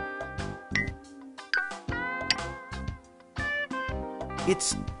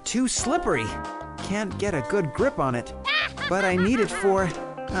 It's too slippery. Can't get a good grip on it. But I need it for...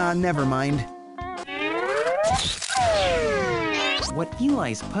 never mind. What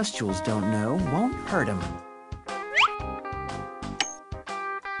Eli's pustules don't know won't hurt him.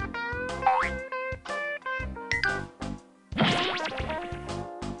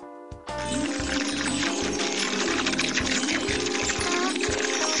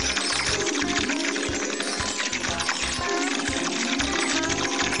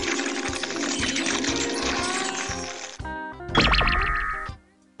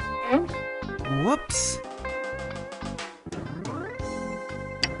 Whoops.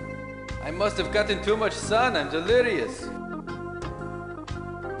 I must have gotten too much sun. I'm delirious.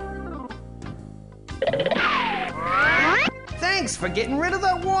 Thanks for getting rid of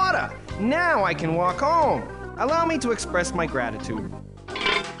that water. Now I can walk home. Allow me to express my gratitude.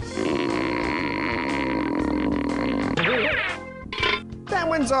 That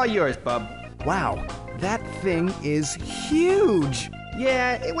one's all yours, bub. Wow, that thing is huge.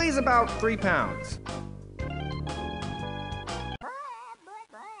 Yeah, it weighs about 3 pounds.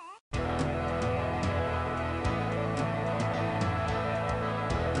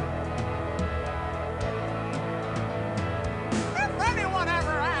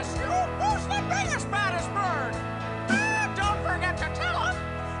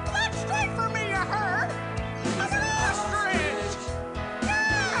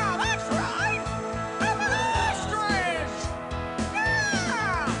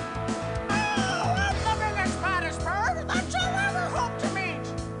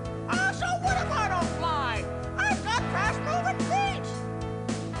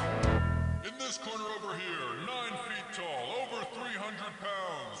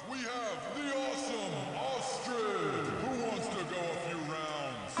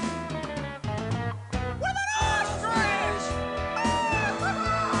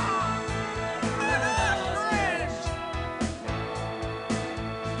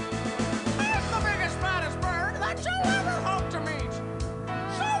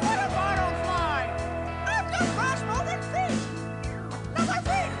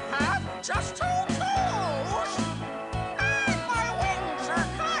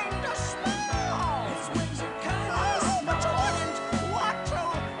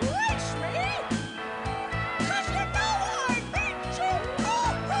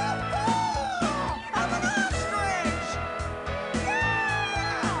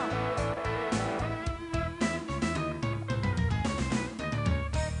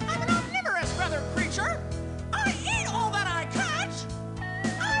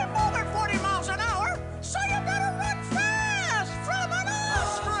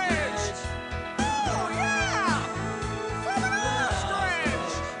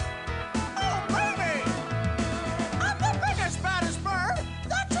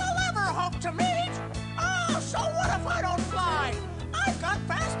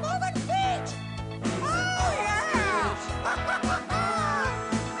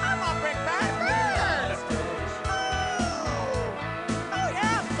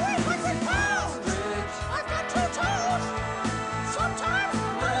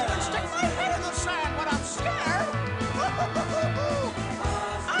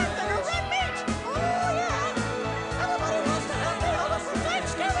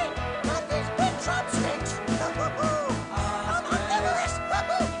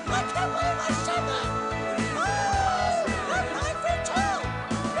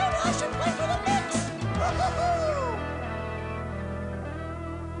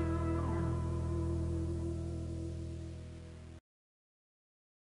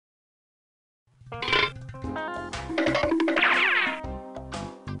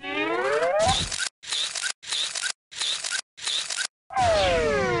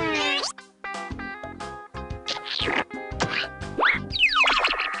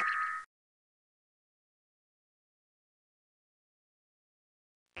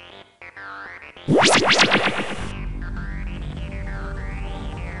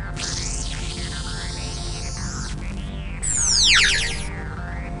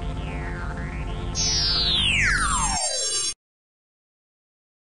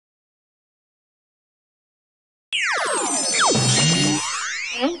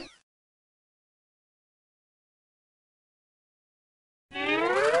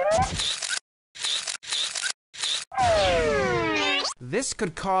 This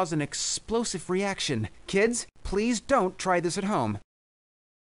could cause an explosive reaction. Kids, please don't try this at home.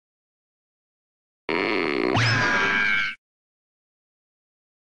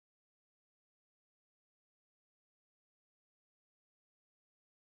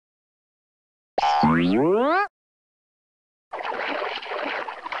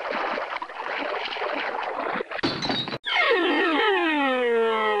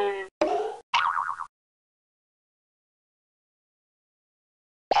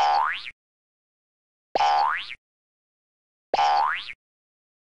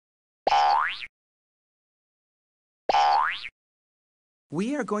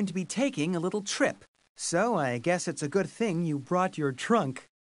 We are going to be taking a little trip, so I guess it's a good thing you brought your trunk.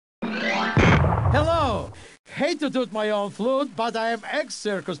 Hello! Hate to toot my own flute, but I am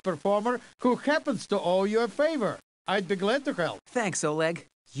ex-circus performer who happens to owe you a favor. I'd be glad to help. Thanks, Oleg.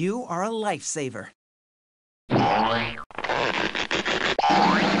 You are a lifesaver.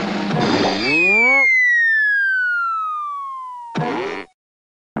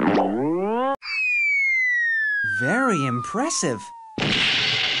 Very impressive.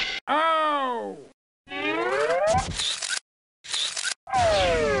 Oh!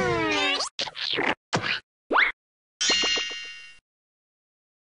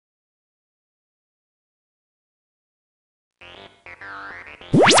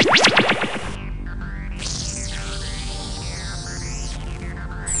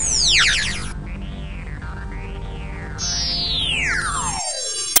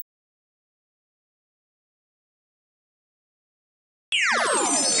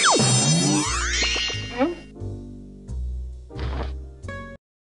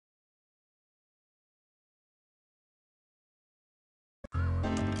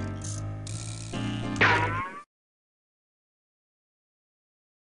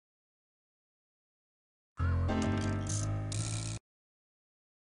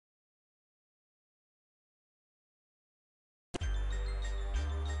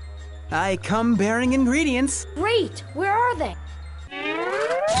 I come bearing ingredients. Great! Where are they?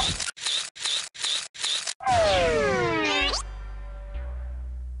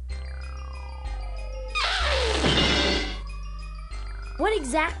 What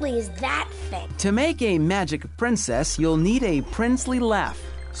exactly is that thing? To make a magic princess, you'll need a princely laugh.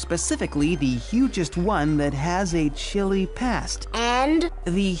 Specifically, the hugest one that has a chilly past. And?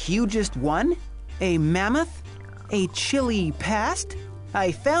 The hugest one? A mammoth? A chilly past?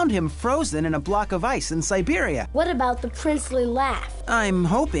 I found him frozen in a block of ice in Siberia. What about the princely laugh? I'm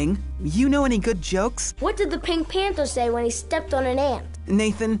hoping. You know any good jokes? What did the Pink Panther say when he stepped on an ant?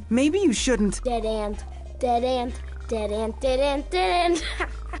 Nathan, maybe you shouldn't. Dead ant, dead ant, dead ant, dead ant, dead ant.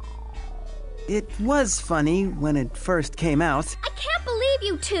 It was funny when it first came out. I can't believe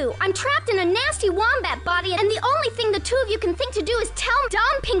you two. I'm trapped in a nasty wombat body, and the only thing the two of you can think to do is tell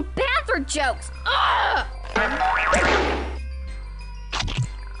dumb Pink Panther jokes. Ugh!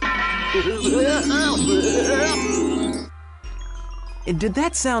 Did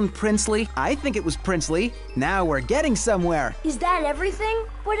that sound princely? I think it was princely. Now we're getting somewhere. Is that everything?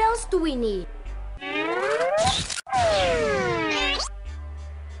 What else do we need?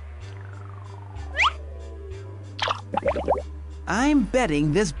 I'm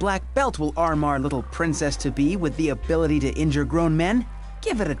betting this black belt will arm our little princess-to-be with the ability to injure grown men.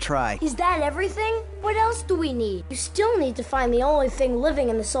 Give it a try. Is that everything? What else do we need? You still need to find the only thing living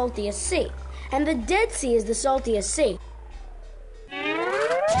in the saltiest sea. And the Dead Sea is the saltiest sea.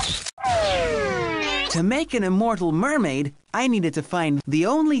 To make an immortal mermaid, I needed to find the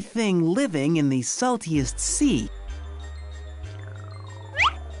only thing living in the saltiest sea.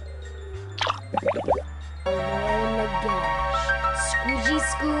 Squidgy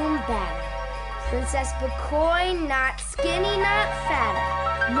Scoom Banner. Princess Bacoy, not skinny, not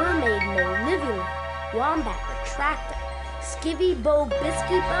fatter. Mermaid Molivula. Wombat Retractor. Skivvy Bo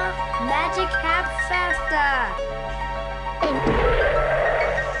Biscuit Magic Hap Faster.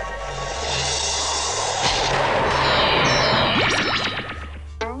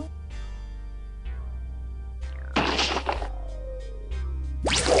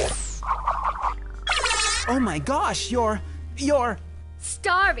 Oh my gosh, you're...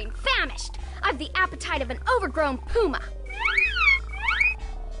 Starving, famished. I've the appetite of an overgrown puma.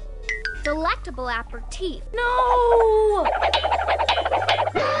 delectable aperitif. No!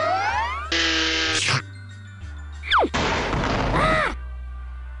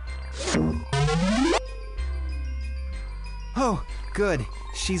 Oh, good.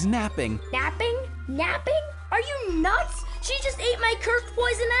 She's napping. Napping? Napping? Are you nuts? She just ate my cursed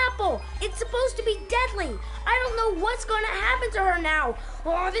poison apple. It's supposed to be deadly. I don't know what's going to happen to her now.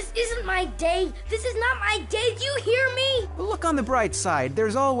 Oh, this isn't my day. This is not my day. Do you hear me? Look on the bright side.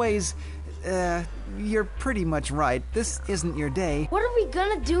 There's always... you're pretty much right. This isn't your day. What are we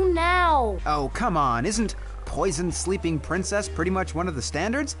gonna do now? Oh, come on. Isn't poisoned sleeping princess pretty much one of the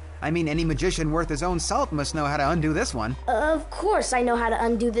standards? I mean, any magician worth his own salt must know how to undo this one. Of course I know how to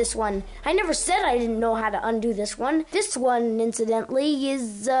undo this one. I never said I didn't know how to undo this one. This one, incidentally,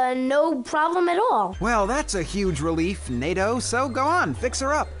 is no problem at all. Well, that's a huge relief, NATO. So go on, fix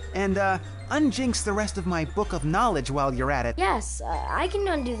her up. And, unjinx the rest of my book of knowledge while you're at it. Yes, I can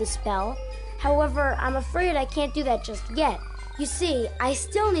undo the spell. However, I'm afraid I can't do that just yet. You see, I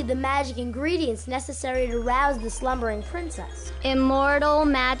still need the magic ingredients necessary to rouse the slumbering princess. Immortal,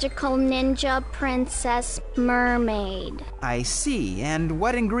 magical ninja princess mermaid. I see. And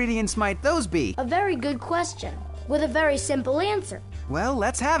what ingredients might those be? A very good question, with a very simple answer. Well,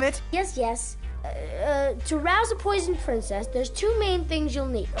 let's have it. Yes. To rouse a poisoned princess, there's two main things you'll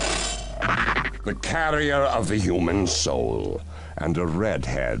need. The carrier of the human soul, and a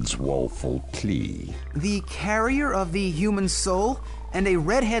redhead's woeful plea. The carrier of the human soul, and a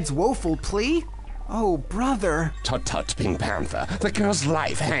redhead's woeful plea? Oh, brother. Tut-tut, Pink Panther. The girl's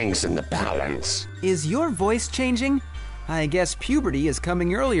life hangs in the balance. Is your voice changing? I guess puberty is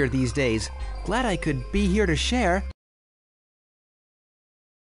coming earlier these days. Glad I could be here to share.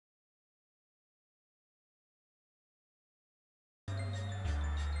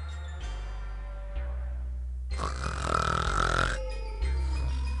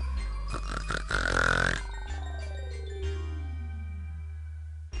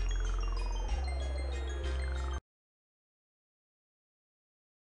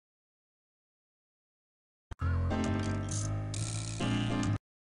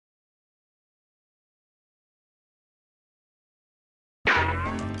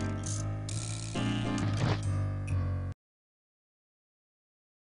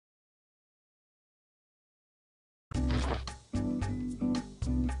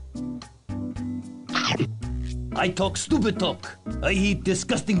 I talk stupid talk. I eat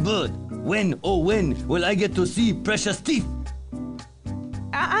disgusting bird. When, oh when, will I get to see precious teeth?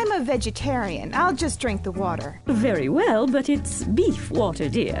 I'm a vegetarian. I'll just drink the water. Very well, but it's beef water,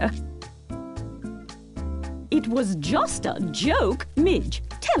 dear. It was just a joke. Midge,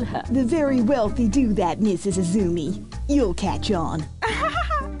 tell her. The very wealthy do that, Mrs. Azumi. You'll catch on.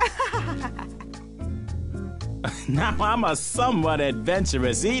 Now, I'm a somewhat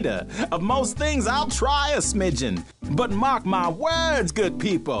adventurous eater. Of most things, I'll try a smidgen. But mark my words, good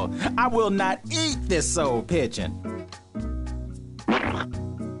people, I will not eat this old pigeon.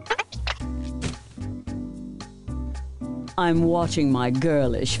 I'm watching my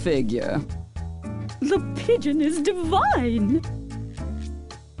girlish figure. The pigeon is divine.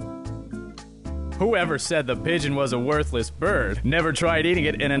 Whoever said the pigeon was a worthless bird never tried eating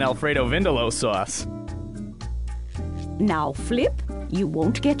it in an Alfredo Vindaloo sauce. Now, Flip, you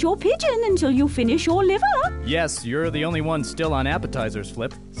won't get your pigeon until you finish your liver. Yes, you're the only one still on appetizers,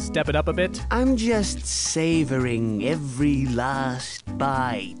 Flip. Step it up a bit. I'm just savoring every last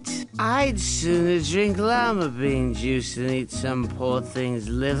bite. I'd sooner drink llama bean juice than eat some poor thing's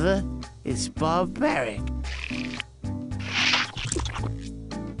liver. It's barbaric.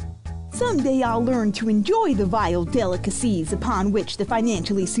 Someday I'll learn to enjoy the vile delicacies upon which the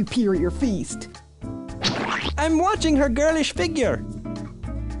financially superior feast. I'm watching her girlish figure.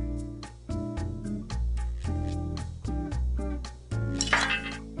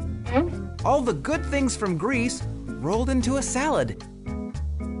 All the good things from Greece rolled into a salad.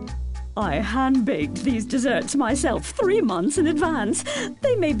 I hand-baked these desserts myself 3 months in advance.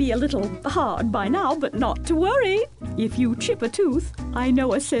 They may be a little hard by now, but not to worry. If you chip a tooth, I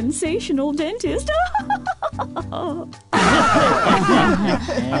know a sensational dentist.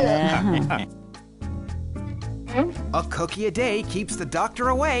 A cookie a day keeps the doctor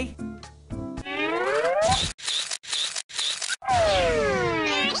away.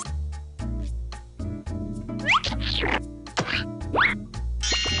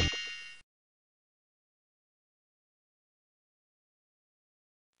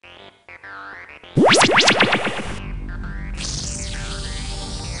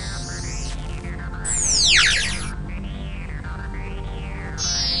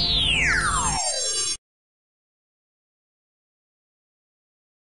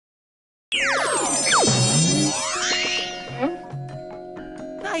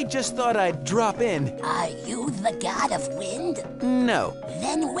 I just thought I'd drop in. Are you the god of wind? No.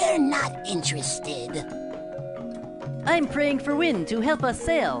 Then we're not interested. I'm praying for wind to help us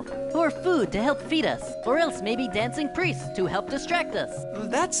sail, or food to help feed us, or else maybe dancing priests to help distract us.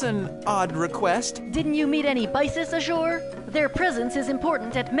 That's an odd request. Didn't you meet any Bisis ashore? Their presence is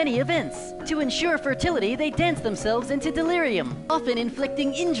important at many events. To ensure fertility, they dance themselves into delirium, often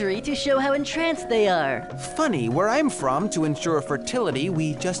inflicting injury to show how entranced they are. Funny, where I'm from, to ensure fertility,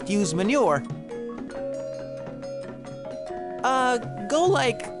 we just use manure. Go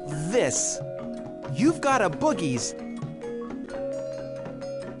like this. You've got a boogies.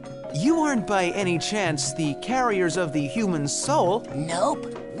 You aren't by any chance the carriers of the human soul? Nope,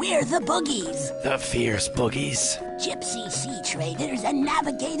 we're the boogies. The fierce boogies. Gypsy sea traders and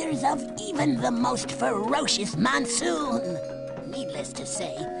navigators of even the most ferocious monsoon. Needless to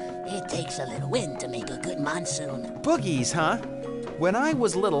say, it takes a little wind to make a good monsoon. Boogies, huh? When I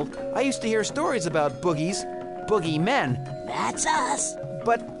was little, I used to hear stories about boogies, boogeymen. That's us.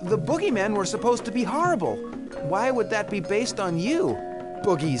 But the boogeymen were supposed to be horrible. Why would that be based on you?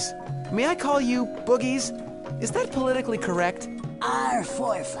 Boogies. May I call you Boogies? Is that politically correct? Our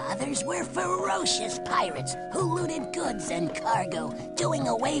forefathers were ferocious pirates who looted goods and cargo, doing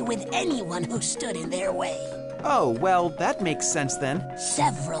away with anyone who stood in their way. Oh, well, that makes sense then.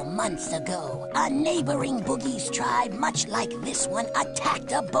 Several months ago, a neighboring Boogie's tribe, much like this one,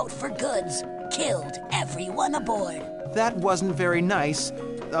 attacked a boat for goods, killed everyone aboard. That wasn't very nice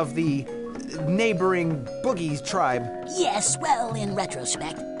of the neighboring Boogie's tribe. Yes, well, in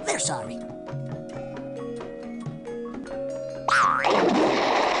retrospect, they're sorry.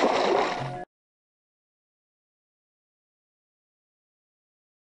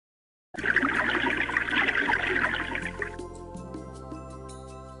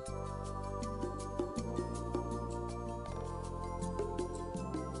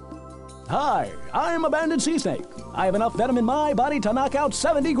 Hi, I'm a banded sea snake. I have enough venom in my body to knock out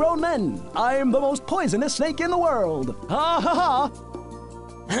 70 grown men. I'm the most poisonous snake in the world. Ha ha ha!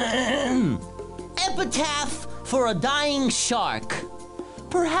 Epitaph for a dying shark.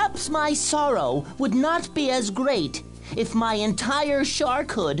 Perhaps my sorrow would not be as great if my entire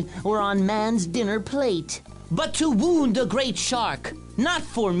sharkhood were on man's dinner plate. But to wound a great shark, not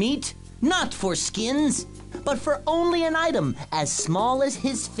for meat, not for skins, but for only an item as small as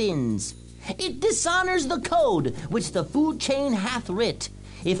his fins. It dishonors the code which the food chain hath writ.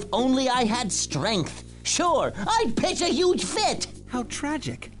 If only I had strength, sure, I'd pitch a huge fit. How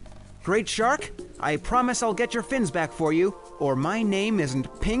tragic. Great Shark, I promise I'll get your fins back for you, or my name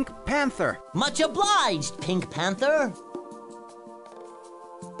isn't Pink Panther. Much obliged, Pink Panther.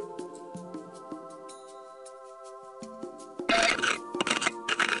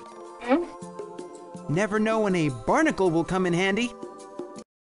 Never know when a barnacle will come in handy.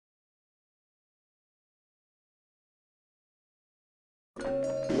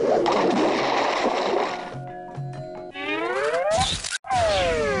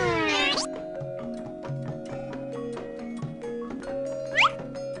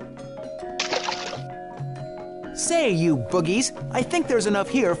 Say, you boogies, I think there's enough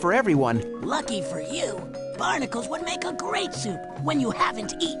here for everyone. Lucky for you, barnacles would make a great soup when you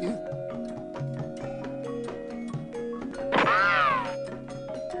haven't eaten.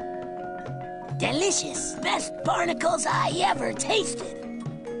 Delicious. Best barnacles I ever tasted.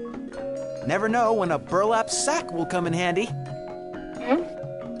 Never know when a burlap sack will come in handy.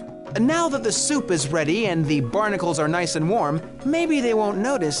 Now that the soup is ready and the barnacles are nice and warm, maybe they won't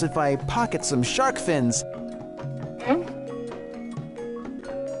notice if I pocket some shark fins.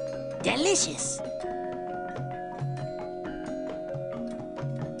 Delicious.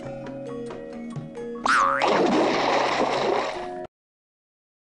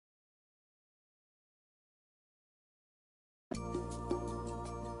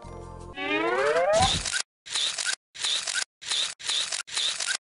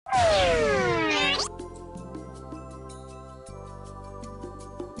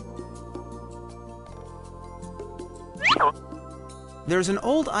 There's an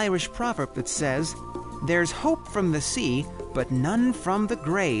old Irish proverb that says, "There's hope from the sea, but none from the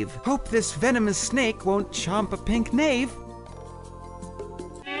grave." Hope this venomous snake won't chomp a pink knave.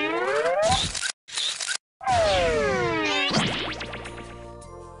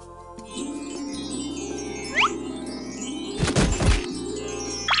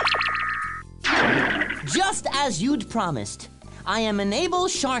 Just as you'd promised, I am an able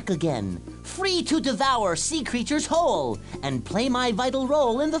shark again, free to devour sea creatures whole and play my vital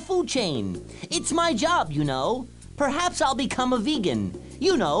role in the food chain. It's my job, you know. Perhaps I'll become a vegan,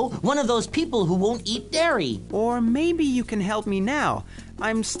 You know, one of those people who won't eat dairy. Or maybe you can help me now.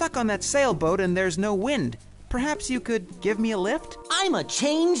 I'm stuck on that sailboat and there's no wind. Perhaps you could give me a lift? I'm a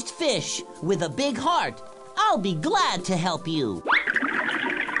changed fish with a big heart. I'll be glad to help you.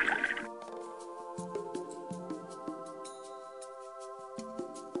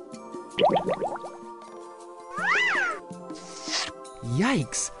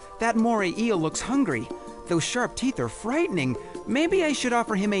 Yikes! That moray eel looks hungry. Those sharp teeth are frightening. Maybe I should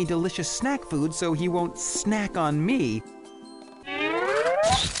offer him a delicious snack food so he won't snack on me.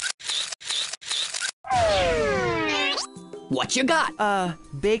 What you got?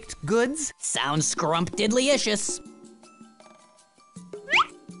 Baked goods? Sounds scrumptiddlyicious.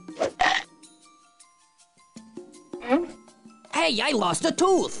 Hey, I lost a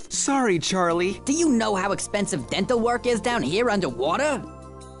tooth! Sorry, Charlie. Do you know how expensive dental work is down here underwater?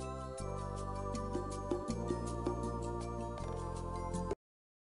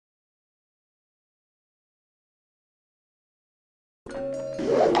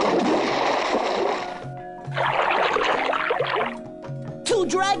 To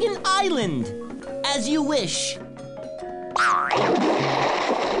Dragon Island, as you wish.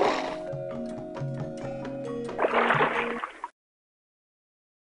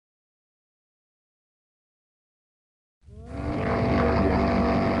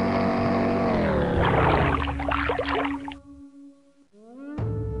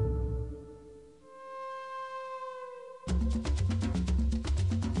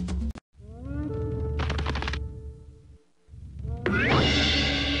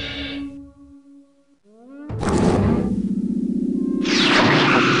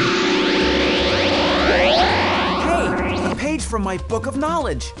 From my book of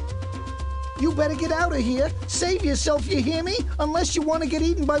knowledge. You better get out of here. Save yourself, you hear me? Unless you want to get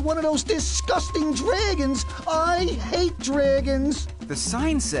eaten by one of those disgusting dragons. I hate dragons. The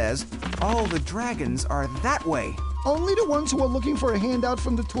sign says all the dragons are that way. Only the ones who are looking for a handout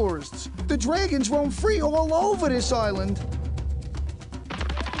from the tourists. The dragons roam free all over this island.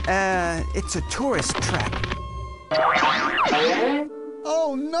 It's a tourist trap.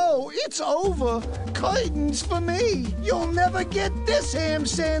 Oh no, it's over. Curtains for me. You'll never get this ham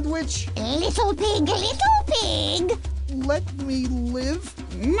sandwich. Little pig, little pig. Let me live?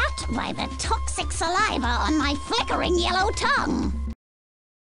 Not by the toxic saliva on my flickering yellow tongue.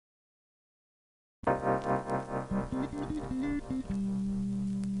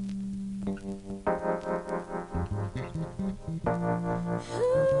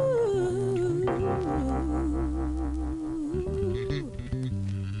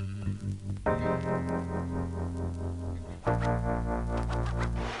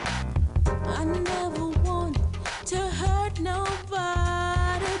 I never want to hurt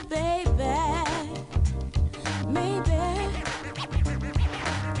nobody, baby. Maybe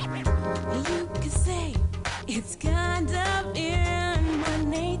you could say it's kind of in my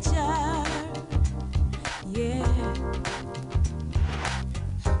nature. Yeah.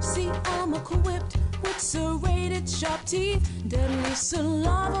 See, I'm equipped with serrated, sharp teeth. Deadly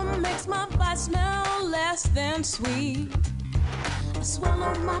saliva makes my bite smell less than sweet. I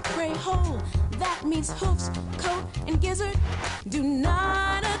swallow my prey whole. That means hoofs, coat, and gizzard. Do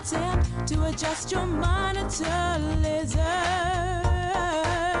not attempt to adjust your monitor, lizard.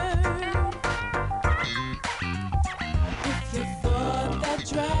 If you thought that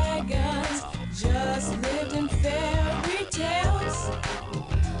dragons just lived in fairy tales,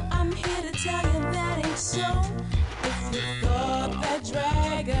 I'm here to tell you that ain't so. If you thought that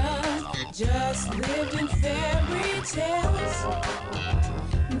dragons just lived in fairy tales,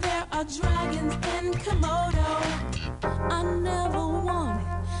 there are dragons in Komodo. I never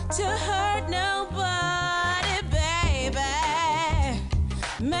wanted to hurt nobody, baby.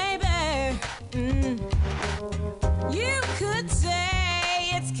 Maybe you could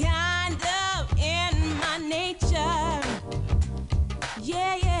say it's kind of in my nature.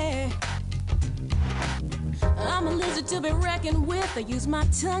 Yeah, yeah. I'm a lizard to be reckoned with. I use my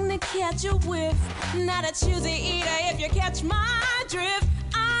tongue to catch a whiff. Not a choosy eater if you catch my drift.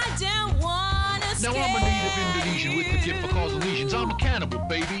 I don't wanna scare. Now I'm a native Indonesian with the gift for causing lesions. I'm a cannibal,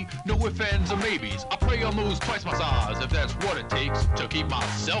 baby. No ifs, ands, or maybes. I prey on those twice my size if that's what it takes to keep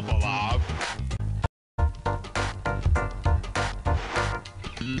myself alive.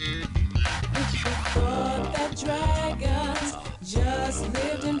 If you thought that dragons just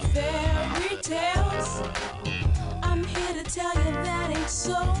lived in fairy tales, I'm here to tell you that ain't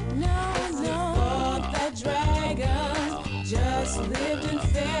so. No, if you thought that dragons just lived in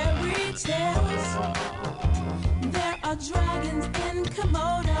fairy tales, there are dragons in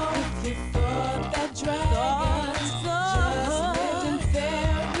Komodo. If you thought that dragons just lived in fairy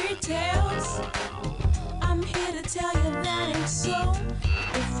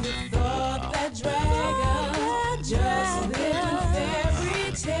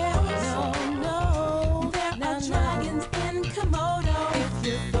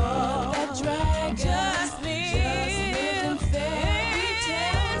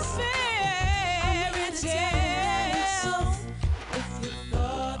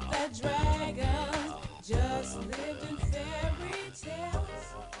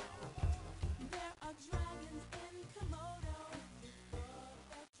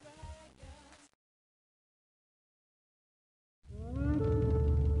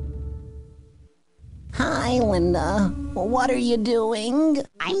Linda. What are you doing?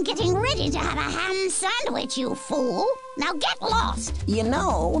 I'm getting ready to have a ham sandwich, you fool. Now get lost. You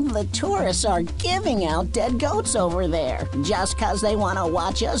know, the tourists are giving out dead goats over there just 'cause they want to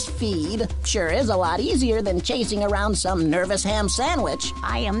watch us feed. Sure is a lot easier than chasing around some nervous ham sandwich.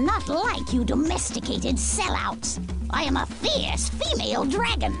 I am not like you domesticated sellouts. I am a fierce female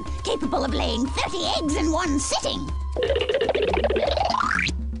dragon, capable of laying 30 eggs in one sitting.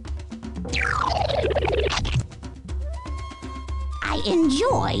 I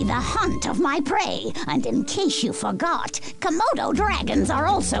enjoy the hunt of my prey, and in case you forgot, Komodo dragons are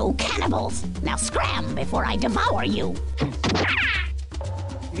also cannibals. Now scram before I devour you.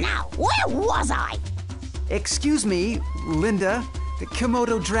 Now, where was I? Excuse me, Linda, the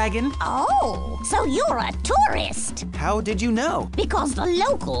Komodo dragon. Oh, so you're a tourist. How did you know? Because the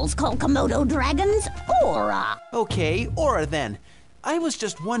locals call Komodo dragons Aura. Okay, Aura then. I was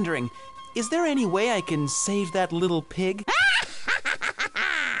just wondering, is there any way I can save that little pig?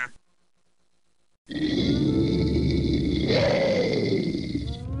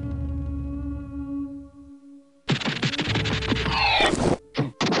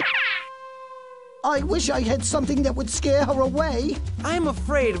 I wish I had something that would scare her away. I'm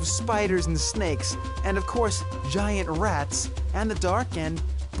afraid of spiders and snakes, and of course, giant rats, and the dark, and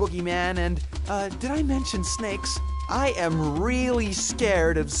boogeyman, and, did I mention snakes? I am really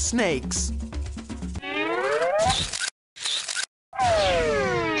scared of snakes.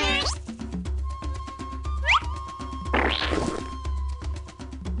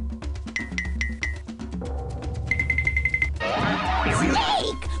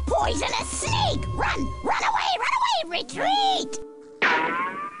 Snake! Poisonous snake! Run! Run away! Retreat!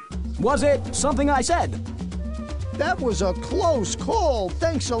 Was it something I said? That was a close call.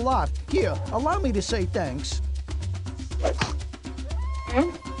 Thanks a lot. Here, allow me to say thanks.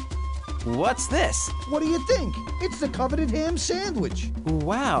 What's this? What do you think? It's the coveted ham sandwich.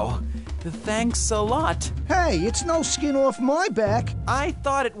 Wow. Thanks a lot. Hey, it's no skin off my back. I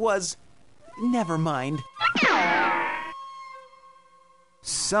thought it was... Never mind.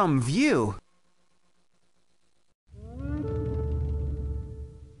 Some view.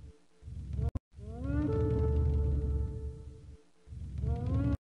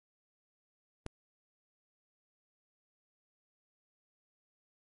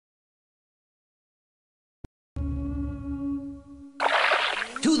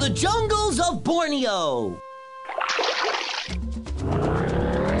 To the jungles of Borneo!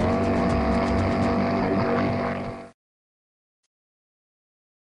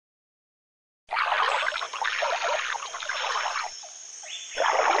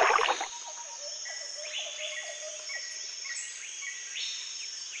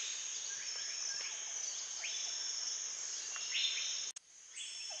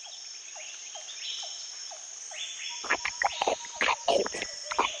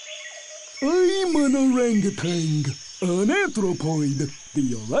 I'm an orangutan, an anthropoid.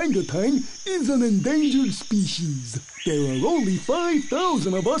 The orangutan is an endangered species. There are only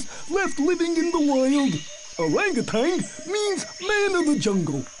 5,000 of us left living in the wild. Orangutan means man of the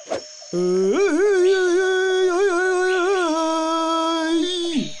jungle.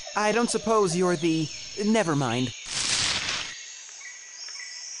 I don't suppose you're the... Never mind.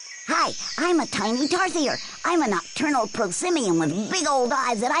 Hi, I'm a tiny tarsier. I'm a nocturnal prosimian with big old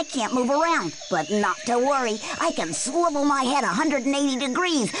eyes that I can't move around. But not to worry, I can swivel my head 180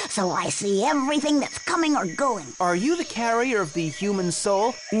 degrees so I see everything that's coming or going. Are you the carrier of the human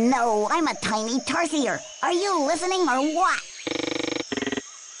soul? No, I'm a tiny tarsier. Are you listening or what?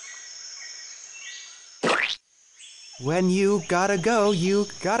 When you gotta go, you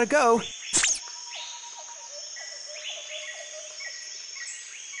gotta go.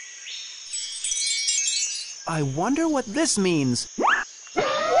 I wonder what this means.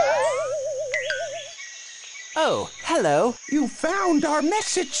 Oh, hello. You found our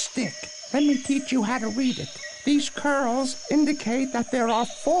message stick. Let me teach you how to read it. These curls indicate that there are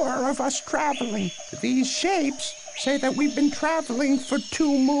 4 of us traveling. These shapes say that we've been traveling for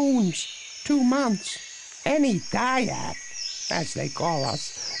 2 moons, 2 months. Any Dayak, as they call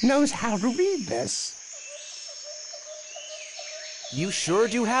us, knows how to read this. You sure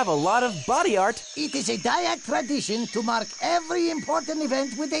do have a lot of body art. It is a Dayak tradition to mark every important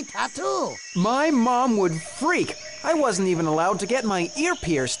event with a tattoo. My mom would freak. I wasn't even allowed to get my ear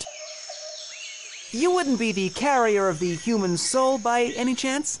pierced. You wouldn't be the carrier of the human soul by any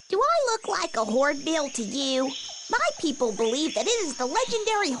chance? Do I look like a hornbill to you? My people believe that it is the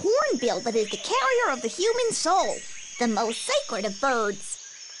legendary hornbill that is the carrier of the human soul, the most sacred of birds.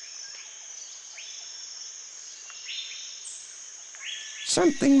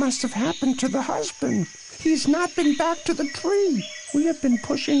 Something must have happened to the husband. He's not been back to the tree. We have been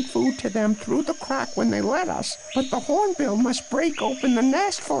pushing food to them through the crack when they let us, but the hornbill must break open the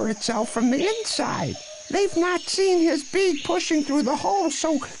nest for itself from the inside. They've not seen his beak pushing through the hole,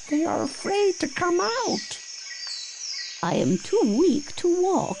 so they are afraid to come out. I am too weak to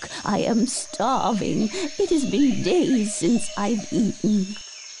walk. I am starving. It has been days since I've eaten.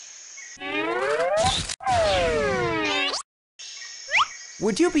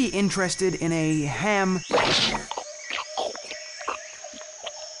 Would you be interested in a ham?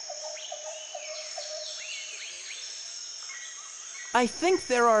 I think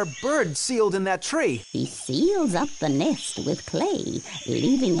there are birds sealed in that tree. He seals up the nest with clay,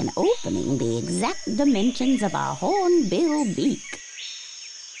 leaving an opening the exact dimensions of a hornbill beak.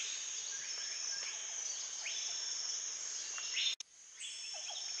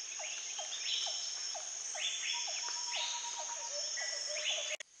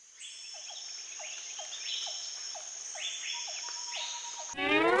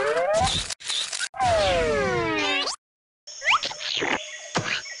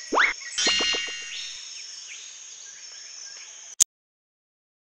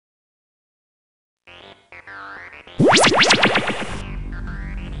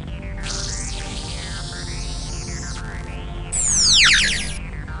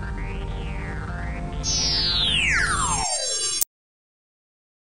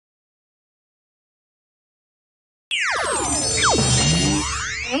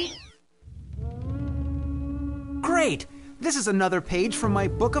 Great! This is another page from my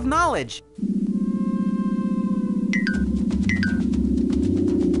book of knowledge.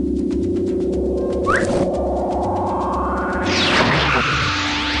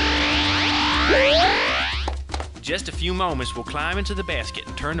 Just a few moments, we'll climb into the basket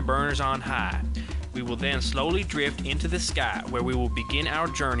and turn the burners on high. We will then slowly drift into the sky, where we will begin our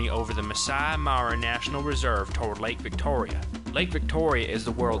journey over the Masai Mara National Reserve toward Lake Victoria. Lake Victoria is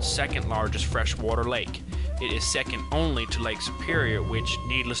the world's second largest freshwater lake. It is second only to Lake Superior, which,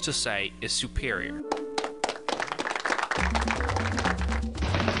 needless to say, is superior.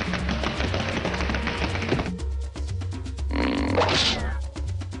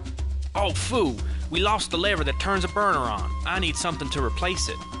 Oh, phoo! We lost the lever that turns a burner on. I need something to replace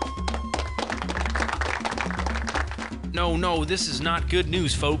it. No, this is not good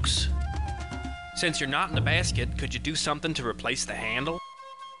news, folks. Since you're not in the basket, could you do something to replace the handle?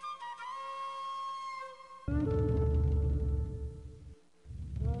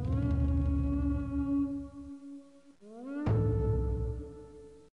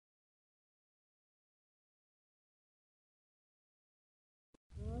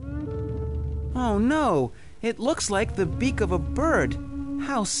 Oh no, it looks like the beak of a bird.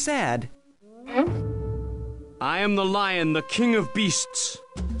 How sad. I am the lion, the king of beasts.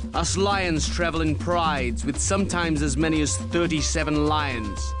 Us lions travel in prides, with sometimes as many as 37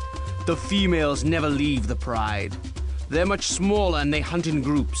 lions. The females never leave the pride. They're much smaller and they hunt in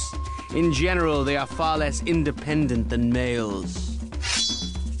groups. In general, they are far less independent than males.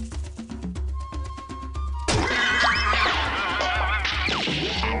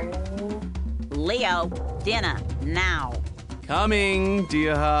 Leo, dinner, now. Coming,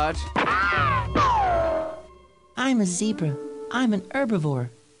 dear heart. I'm a zebra. I'm an herbivore.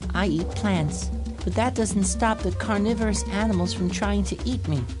 I eat plants. But that doesn't stop the carnivorous animals from trying to eat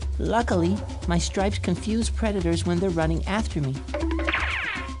me. Luckily, my stripes confuse predators when they're running after me.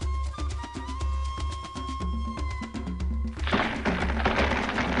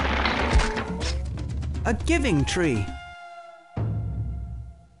 A giving tree.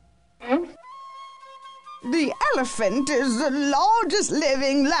 The elephant is the largest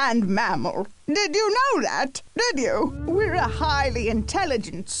living land mammal. Did you know that? Did you? We're a highly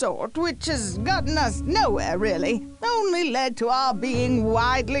intelligent sort, which has gotten us nowhere, really. Only led to our being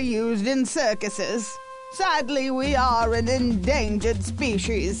widely used in circuses. Sadly, we are an endangered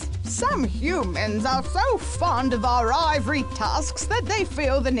species. Some humans are so fond of our ivory tusks that they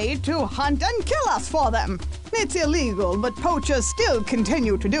feel the need to hunt and kill us for them. It's illegal, but poachers still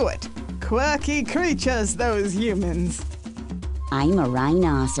continue to do it. Quirky creatures, those humans. I'm a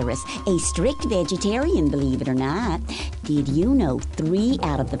rhinoceros, a strict vegetarian, believe it or not. Did you know 3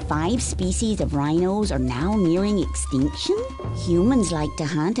 out of the 5 species of rhinos are now nearing extinction? Humans like to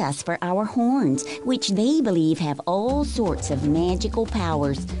hunt us for our horns, which they believe have all sorts of magical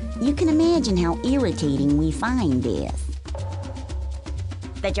powers. You can imagine how irritating we find this.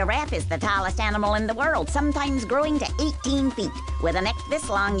 The giraffe is the tallest animal in the world, sometimes growing to 18 feet. With a neck this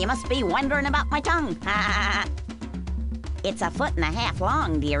long, you must be wondering about my tongue. It's 1.5 feet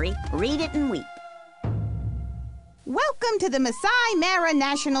long, dearie. Read it and weep. Welcome to the Masai Mara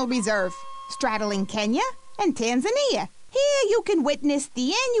National Reserve, straddling Kenya and Tanzania. Here you can witness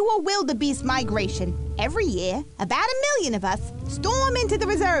the annual wildebeest migration. Every year, about 1 million of us storm into the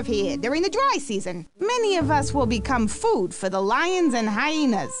reserve here during the dry season. Many of us will become food for the lions and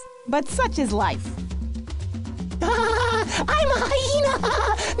hyenas, but such is life. I'm a hyena!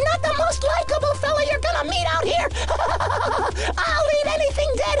 Not the most likable fella you're gonna meet out here! I'll eat anything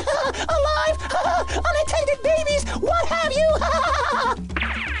dead, alive, unattended babies, what have you!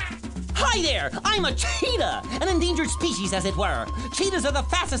 Hi there! I'm a cheetah! An endangered species, as it were. Cheetahs are the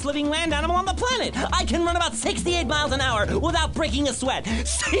fastest living land animal on the planet. I can run about 68 miles an hour without breaking a sweat.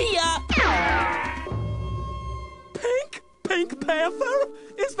 See ya! Pink Panther?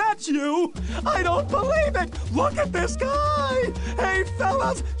 Is that you? I don't believe it! Look at this guy! Hey,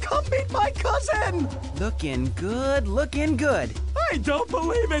 fellas, come meet my cousin! Looking good, looking good. I don't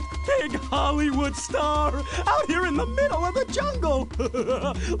believe it! Big Hollywood star! Out here in the middle of the jungle!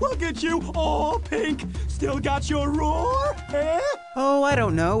 Look at you, all pink! Still got your roar, eh? Oh, I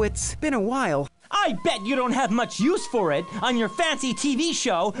don't know. It's been a while. I bet you don't have much use for it on your fancy TV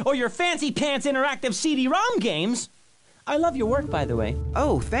show or your fancy pants interactive CD-ROM games. I love your work, by the way.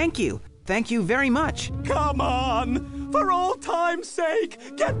 Oh, thank you. Thank you very much. Come on! For old time's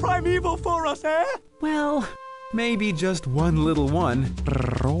sake, get primeval for us, eh? Well, maybe just one little one.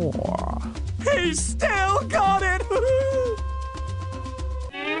 Roar. He still got it!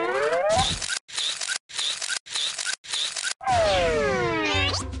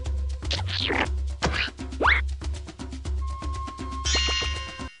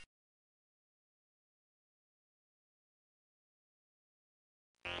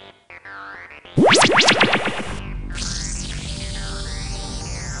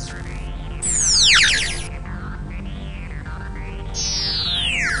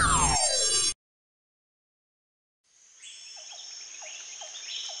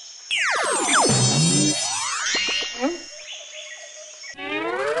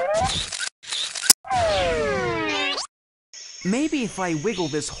 Maybe if I wiggle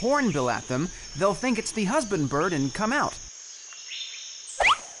this hornbill at them, they'll think it's the husband bird and come out.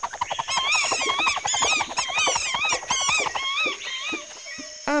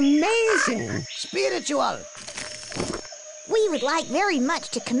 Amazing! Spiritual! We would like very much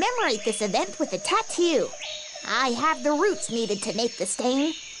to commemorate this event with a tattoo. I have the roots needed to make the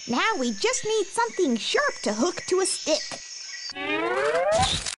stain. Now we just need something sharp to hook to a stick.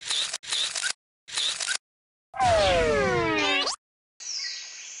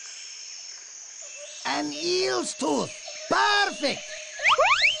 An eel's tooth. Perfect!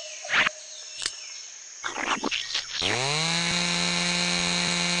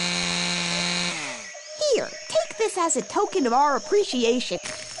 Here, take this as a token of our appreciation.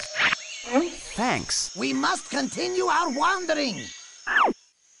 Thanks. We must continue our wandering.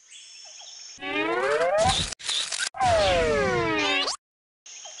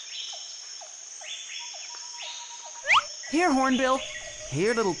 Here, Hornbill.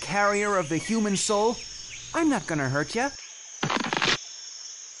 Here, little carrier of the human soul. I'm not gonna hurt ya.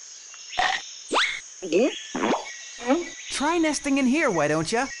 Try nesting in here, why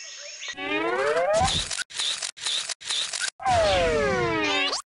don't ya?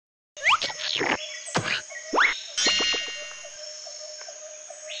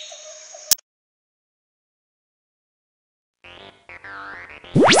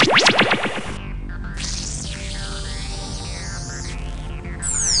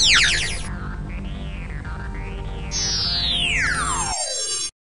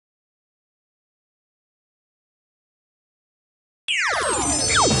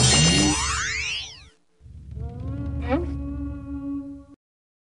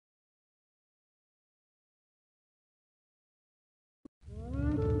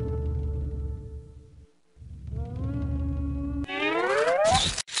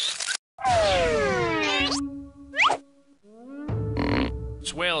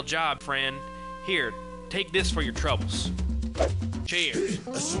 Swell job, friend. Here, take this for your troubles. Cheers.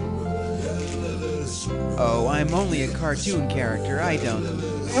 Oh, I'm only a cartoon character. I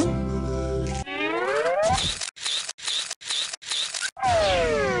don't.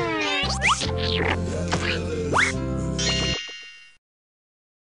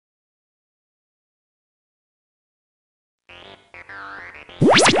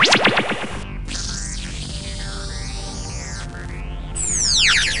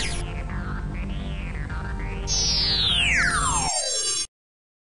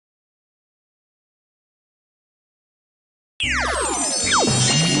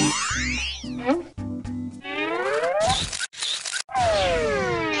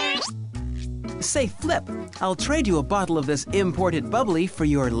 Say, Flip, I'll trade you a bottle of this imported bubbly for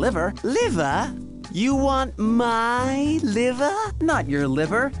your liver. Liver? You want my liver? Not your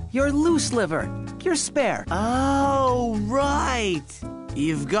liver, your loose liver. Your spare. Oh, right.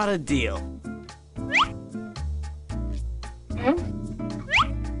 You've got a deal.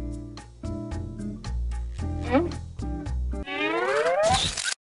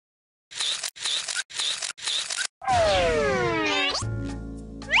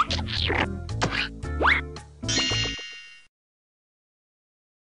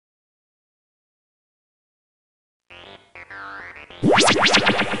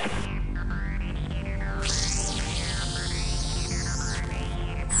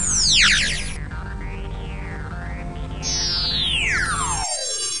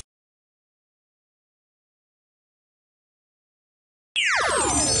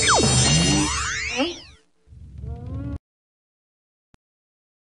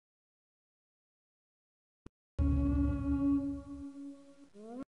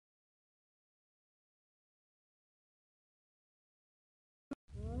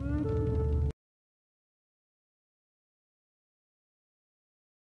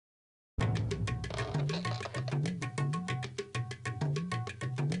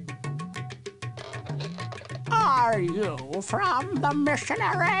 Are you from the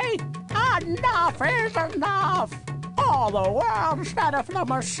missionary? Enough is enough! All the world said if the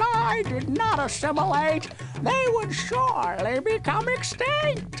Maasai did not assimilate, they would surely become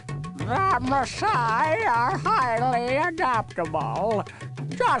extinct. The Maasai are highly adaptable,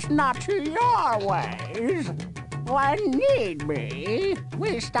 just not to your ways. When need be,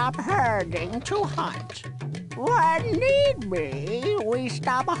 we stop herding to hunt. When need be, we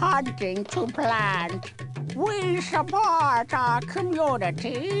stop hunting to plant. We support our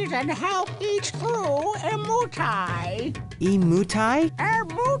communities and help each through Emutai. Emutai?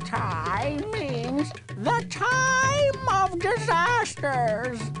 Emutai means the time of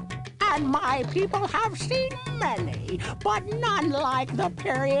disasters. And my people have seen many, but none like the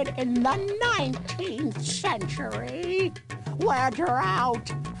period in the 19th century, where drought,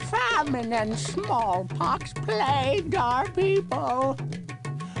 famine, and smallpox plagued our people.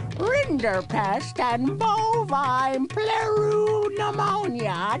 Rinderpest and bovine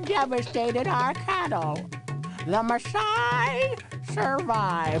pneumonia devastated our cattle. The Maasai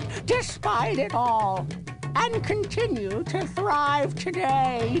survived despite it all and continue to thrive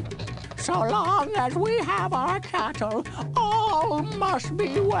today. So long as we have our cattle, all must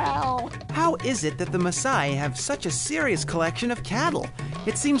be well. How is it that the Maasai have such a serious collection of cattle?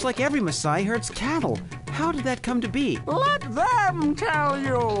 It seems like every Maasai herds cattle. How did that come to be? Let them tell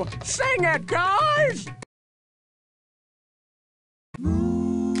you. Sing it, guys!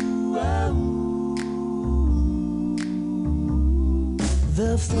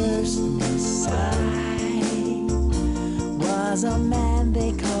 The first Maasai was a man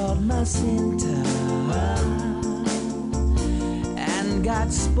they called Masinta, and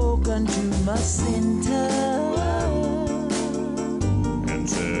God spoke unto Masinta and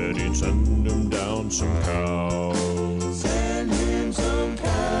said he'd send him down some cows. Send him some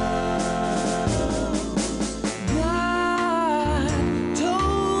cows. God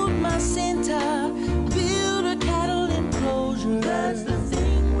told Masinta, build a cattle enclosure. That's the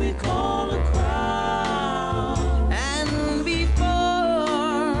thing we call a crowd. And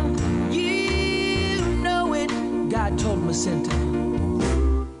before you know it, God told Masinta,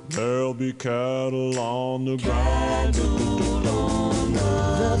 there'll be cattle on the ground.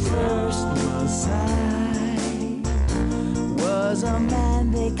 The first Maasai was a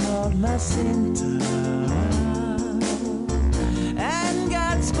man they called Masinta, and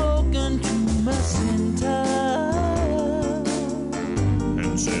God spoke unto Masinta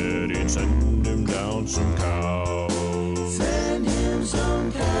and said he'd send him down some cows. Send him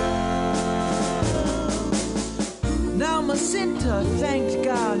some cows. Now Masinta thanked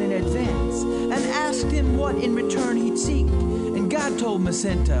God in advance and asked him what in return he'd seek. And God told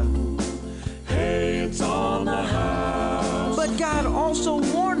Masinta, hey, it's on the house. But God also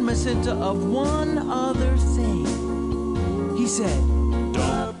warned Masinta of one other thing. He said,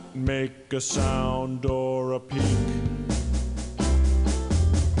 don't make a sound or a peep.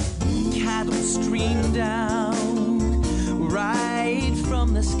 Cattle streamed down right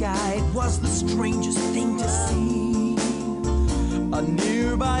from the sky. It was the strangest thing to see. A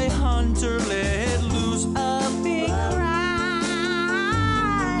nearby hunter let loose a big cry.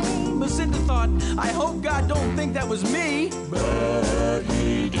 Masinta thought, I hope God don't think that was me. But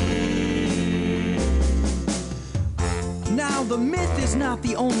he did. Now, the myth is not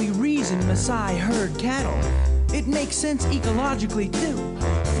the only reason Maasai herd cattle. It makes sense ecologically, too.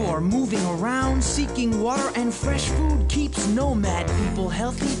 For are moving around, seeking water and fresh food keeps nomad people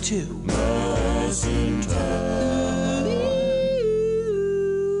healthy too.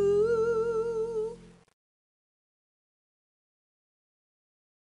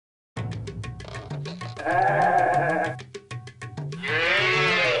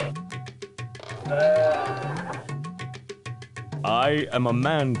 I am a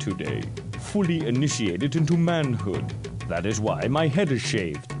man today, fully initiated into manhood. That is why my head is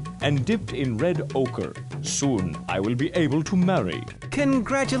shaved and dipped in red ochre. Soon I will be able to marry.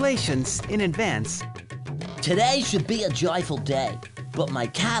 Congratulations in advance. Today should be a joyful day, but my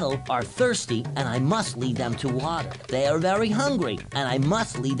cattle are thirsty and I must lead them to water. They are very hungry and I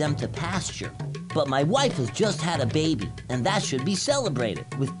must lead them to pasture. But my wife has just had a baby, and that should be celebrated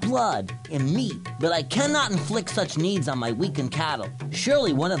with blood and meat. But I cannot inflict such needs on my weakened cattle.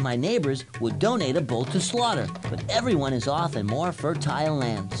 Surely one of my neighbors would donate a bull to slaughter, but everyone is off in more fertile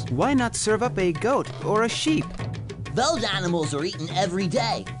lands. Why not serve up a goat or a sheep? Those animals are eaten every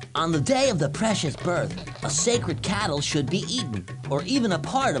day. On the day of the precious birth, a sacred cattle should be eaten, or even a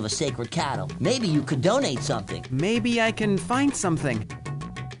part of a sacred cattle. Maybe you could donate something. Maybe I can find something.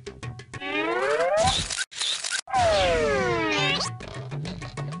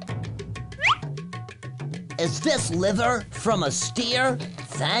 Is this liver from a steer?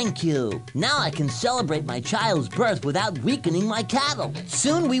 Thank you. Now I can celebrate my child's birth without weakening my cattle.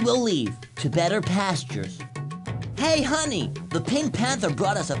 Soon we will leave to better pastures. Hey, honey, the Pink Panther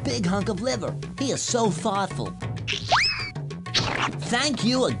brought us a big hunk of liver. He is so thoughtful. Thank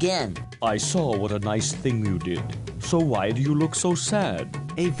you again. I saw what a nice thing you did. So why do you look so sad?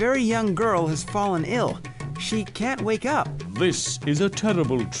 A very young girl has fallen ill. She can't wake up. This is a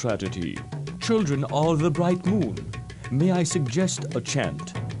terrible tragedy. Children are the bright moon. May I suggest a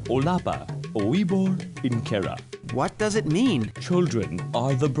chant? Olapa, Oibor, Inkera. What does it mean? Children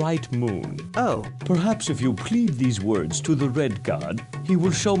are the bright moon. Oh. Perhaps if you plead these words to the red god, he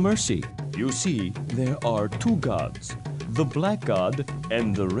will show mercy. You see, there are two gods, the black god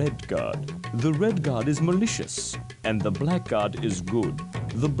and the red god. The red god is malicious, and the black god is good.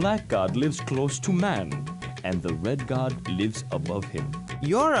 The black god lives close to man, and the red god lives above him.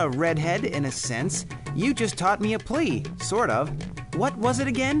 You're a redhead in a sense. You just taught me a plea, sort of. What was it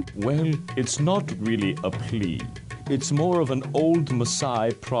again? Well, it's not really a plea. It's more of an old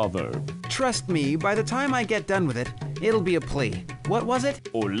Maasai proverb. Trust me, by the time I get done with it, it'll be a plea. What was it?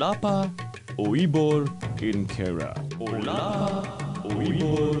 Olapa, Oibor, Inkera. Olapa,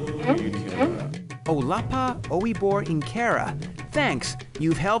 Oibor, Inkera. Olapa, Oibor, Inkera. Thanks.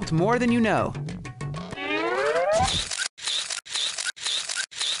 You've helped more than you know.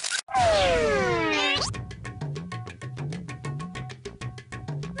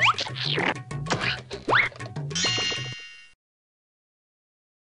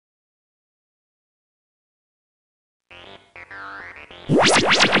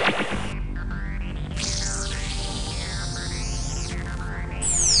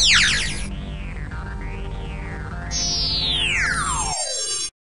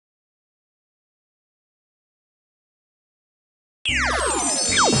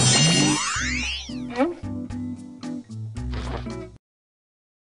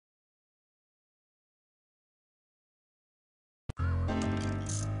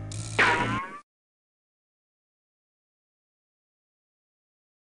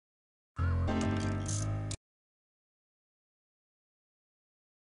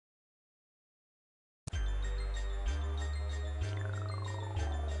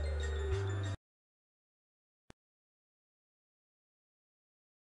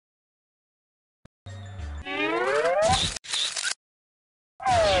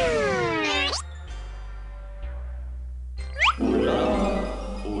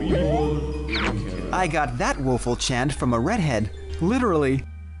 I got that woeful chant from a redhead. Literally.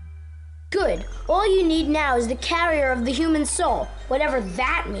 Good. All you need now is the carrier of the human soul, whatever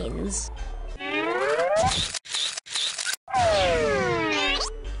that means.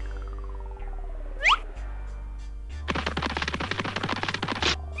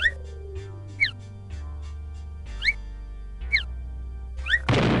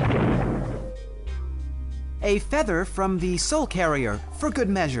 A feather from the soul carrier, for good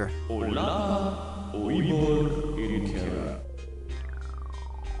measure. Olapa, Oibor, Inkera.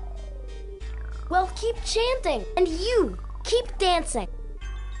 Well, keep chanting, and you, keep dancing.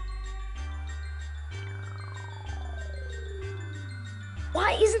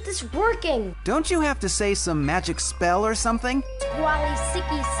 Why isn't this working? Don't you have to say some magic spell or something? Squally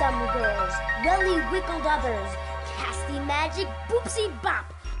sicky some girls, welly wickled others, casty magic boopsy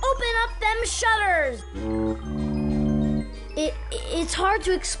bop, open up them shutters! It's hard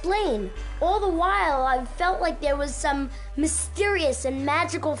to explain. All the while, I've felt like there was some mysterious and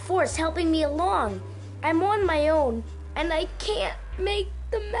magical force helping me along. I'm on my own, and I can't make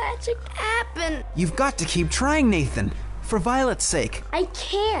the magic happen. You've got to keep trying, Nathan. For Violet's sake. I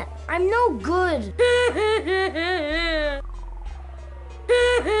can't. I'm no good.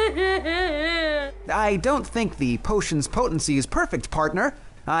 I don't think the potion's potency is perfect, partner.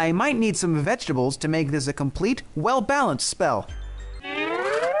 I might need some vegetables to make this a complete, well-balanced spell.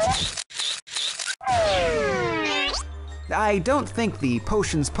 I don't think the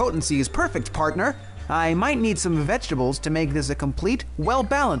potion's potency is perfect, partner. I might need some vegetables to make this a complete,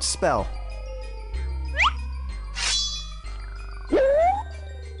 well-balanced spell.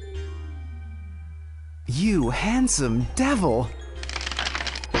 You handsome devil.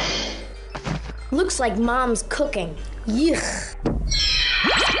 Looks like Mom's cooking. Yuck.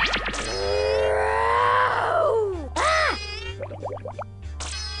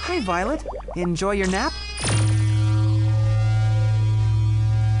 Hi, Violet. Enjoy your nap?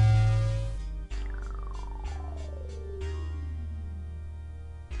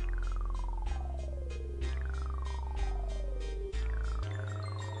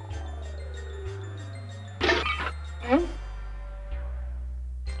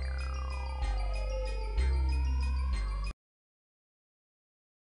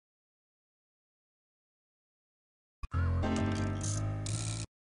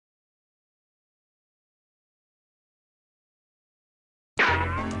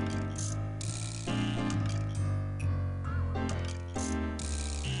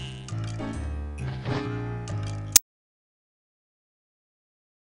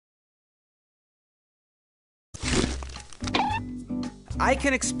 I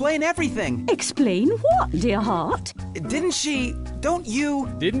can explain everything. Explain what, dear heart? Don't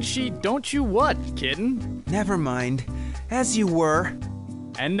you what, kitten? Never mind. As you were.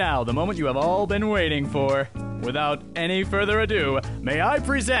 And now, the moment you have all been waiting for. Without any further ado, may I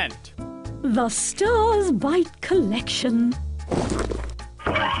present... The Stars Bite Collection.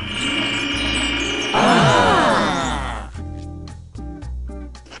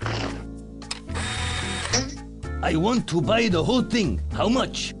 I want to buy the whole thing. How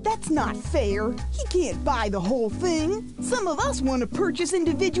much? That's not fair. He can't buy the whole thing. Some of us want to purchase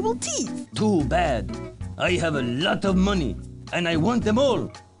individual teeth. Too bad. I have a lot of money, and I want them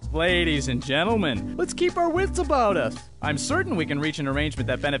all. Ladies and gentlemen, let's keep our wits about us. I'm certain we can reach an arrangement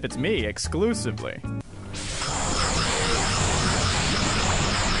that benefits me exclusively.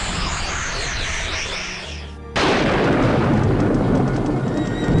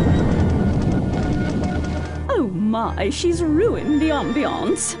 Oh my, she's ruined the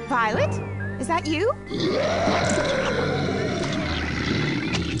ambiance. Violet, is that you?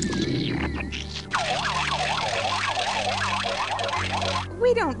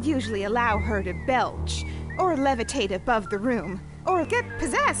 We don't usually allow her to belch, or levitate above the room, or get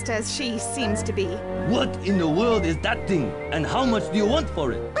possessed as she seems to be. What in the world is that thing? And how much do you want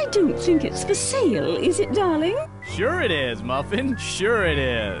for it? I don't think it's for sale, is it, darling? Sure it is, Muffin. Sure it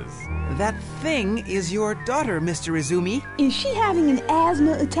is. That thing is your daughter, Mr. Izumi. Is she having an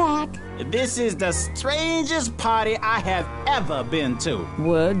asthma attack? This is the strangest party I have ever been to.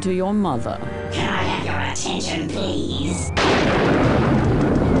 Word to your mother. Can I have your attention, please?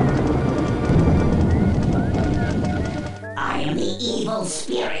 I am the evil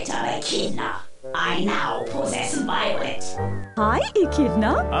spirit of Echidna. I now possess Violet. Hi,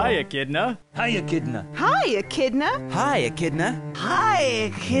 Echidna. Hi, Echidna. Hi, Echidna. Hi, Echidna. Hi, Echidna. Hi,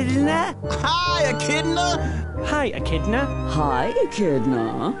 Echidna. Hi, Echidna. Hi, Echidna. Hi,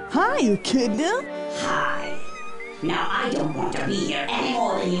 Echidna. Hi, Echidna. Hi. Now, I don't want to be here any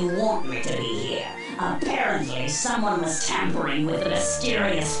more than you want me to be here. Apparently, someone was tampering with the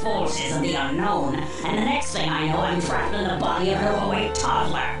mysterious forces of the unknown, and the next thing I know, I'm trapped in the body of an overweight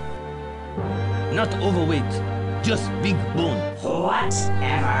toddler. Not overweight, just big bone.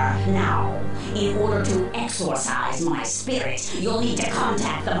 Whatever. Now, in order to exorcise my spirit, you'll need to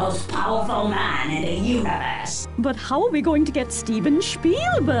contact the most powerful man in the universe. But how are we going to get Steven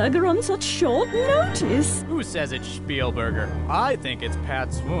Spielberger on such short notice? Who says it's Spielberger? I think it's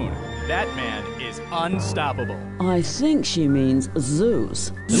Pat Swoon. That man is unstoppable. I think she means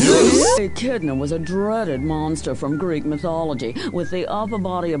Zeus. Zeus? Echidna was a dreaded monster from Greek mythology, with the upper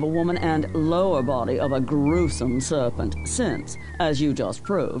body of a woman and lower body of a gruesome serpent. Since, as you just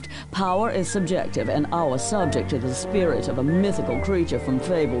proved, power is subjective and our subject to the spirit of a mythical creature from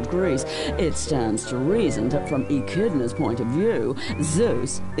fabled Greece, it stands to reason that from Echidna's point of view,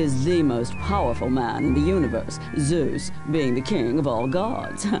 Zeus is the most powerful man in the universe, Zeus being the king of all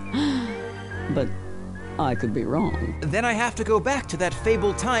gods. But I could be wrong. Then I have to go back to that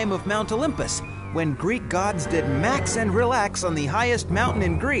fabled time of Mount Olympus, when Greek gods did max and relax on the highest mountain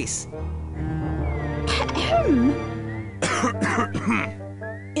in Greece.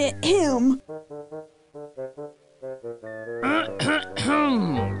 Him.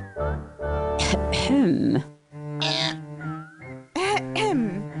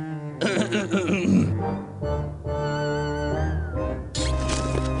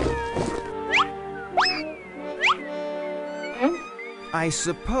 I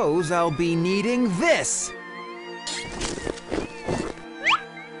suppose I'll be needing this.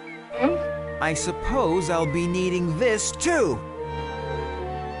 I suppose I'll be needing this too.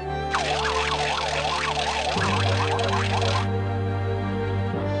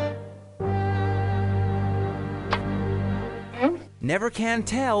 Never can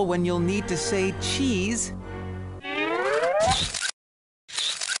tell when you'll need to say cheese.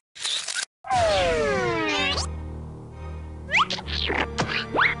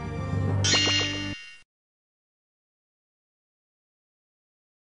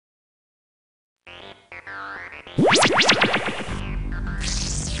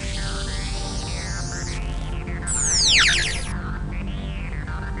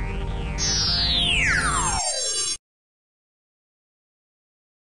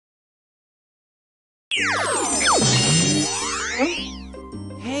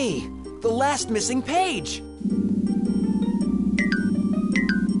 Hey, the last missing page!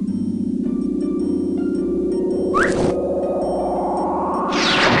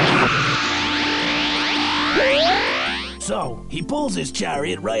 So, he pulls his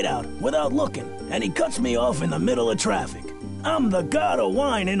chariot right out, without looking, and he cuts me off in the middle of traffic. I'm the god of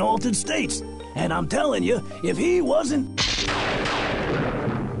wine in altered states, and I'm telling you, if he wasn't...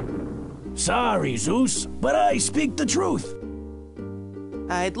 Sorry, Zeus, but I speak the truth.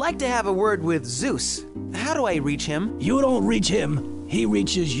 I'd like to have a word with Zeus. How do I reach him? You don't reach him, he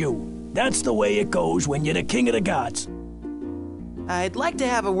reaches you. That's the way it goes when you're the king of the gods. I'd like to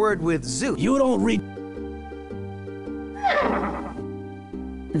have a word with Zeus. You don't reach...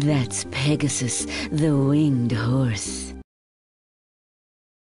 That's Pegasus, the winged horse.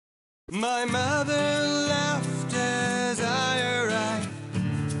 My mother laughed as I arrived.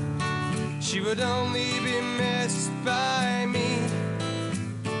 She would only be missed by me.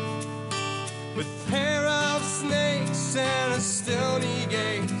 With a pair of snakes and a stony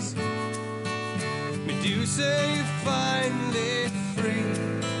gaze, Medusa, you finally free.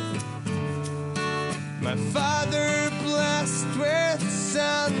 My father blessed with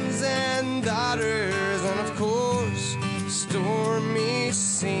sons and daughters, and of course, stormy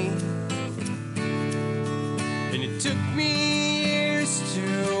sea. And it took me years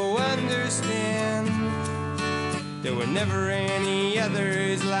to understand there were never any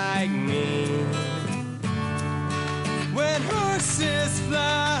others like me. When horses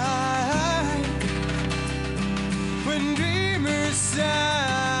fly, when dreamers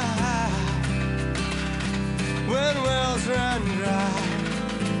sigh, when wells run dry,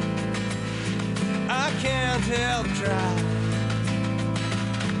 I can't help try.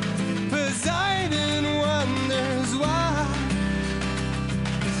 Poseidon wonders why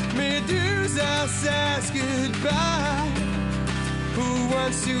Medusa says goodbye. Who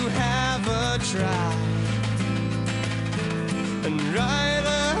wants to have a try and ride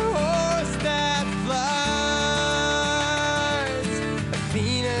a horse that flies?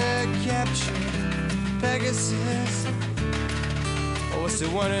 Athena captured Pegasus. Oh, it's the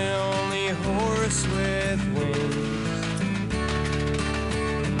one and only horse with wings.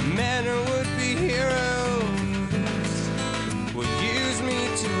 Men or would-be heroes will use me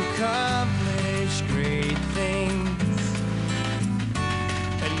to accomplish great things.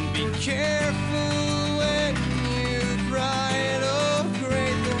 And be careful when you ride oh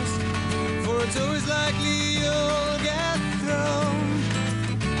greatness, for it's always likely you'll get thrown,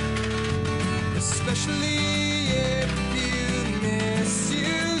 especially if you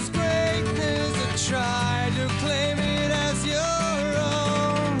misuse greatness or try to claim it as your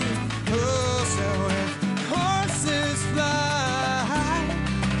own. Oh, so when horses fly,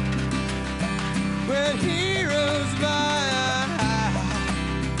 when heroes die,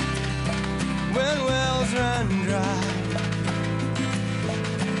 when wells run dry,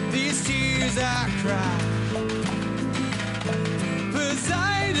 these tears I cry.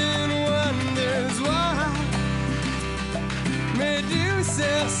 Poseidon wonders why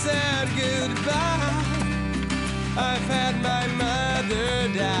Medusa said goodbye. I've had my mother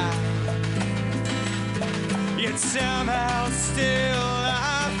die, yet somehow still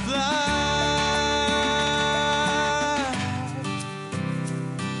I fly.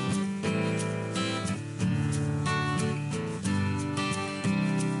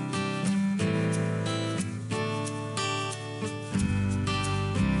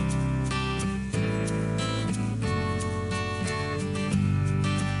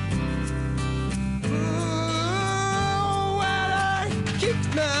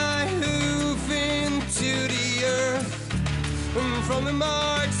 the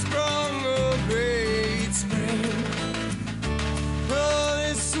mark sprung a great spring. Oh,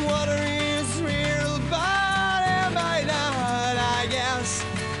 this water is real, but am I not? I guess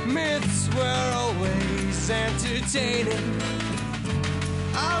myths were always entertaining.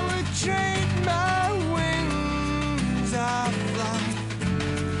 I would trade my wings of flight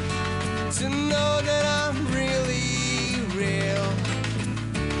to know that I'm really real.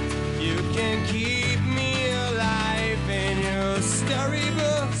 You can keep me alive in your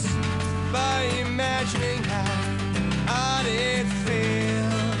storybooks by imagining how odd it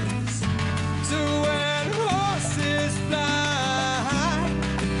feels to when horses fly,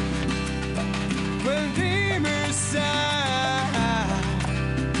 when dreamers sigh,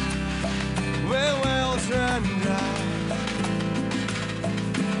 when wells run dry.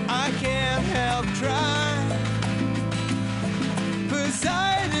 I can't help trying.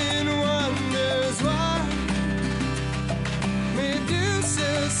 Poseidon wonders why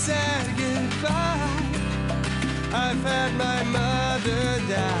Medusa said goodbye. I've had my mother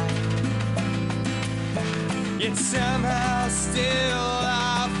die, yet somehow still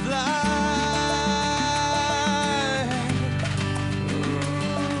I fly.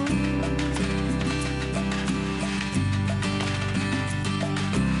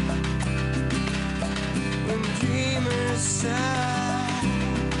 When dreamers sigh,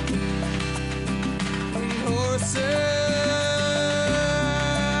 when horses fly.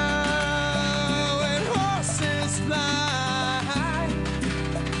 When horses fly.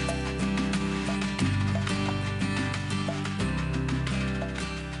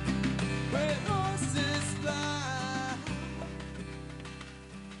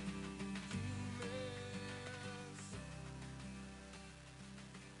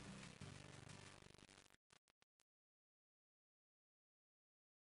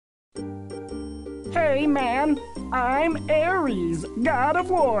 Hey man, I'm Ares, god of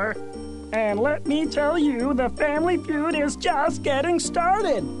war. And let me tell you, the family feud is just getting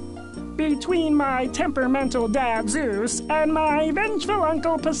started. Between my temperamental dad Zeus and my vengeful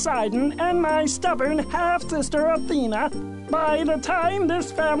uncle Poseidon and my stubborn half-sister Athena, by the time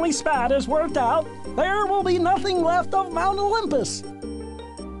this family spat is worked out, there will be nothing left of Mount Olympus.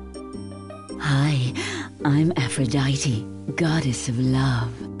 Hi, I'm Aphrodite, goddess of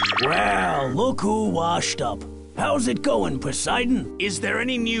love. Well, look who washed up. How's it going, Poseidon? Is there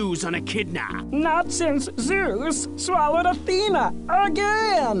any news on Echidna? Not since Zeus swallowed Athena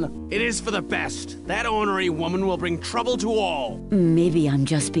again! It is for the best. That ornery woman will bring trouble to all. Maybe I'm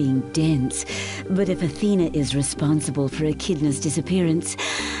just being dense, but if Athena is responsible for Echidna's disappearance,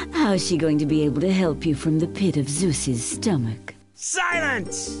 how's she going to be able to help you from the pit of Zeus's stomach?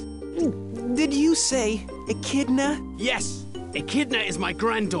 Silence! Did you say Echidna? Yes, Echidna is my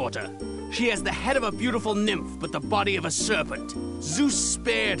granddaughter. She has the head of a beautiful nymph, but the body of a serpent. Zeus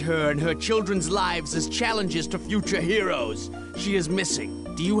spared her and her children's lives as challenges to future heroes. She is missing.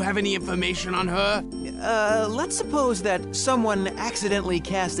 Do you have any information on her? Let's suppose that someone accidentally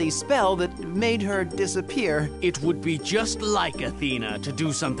cast a spell that made her disappear. It would be just like Athena to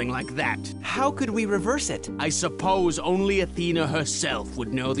do something like that. How could we reverse it? I suppose only Athena herself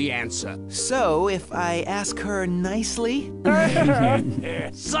would know the answer. So, if I ask her nicely?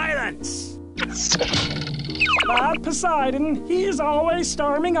 Silence! Not Poseidon. He's always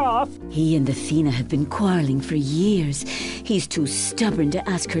storming off. He and Athena have been quarreling for years. He's too stubborn to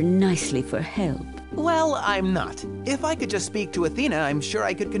ask her nicely for help. Well, I'm not. If I could just speak to Athena, I'm sure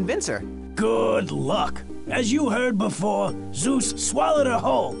I could convince her. Good luck. As you heard before, Zeus swallowed her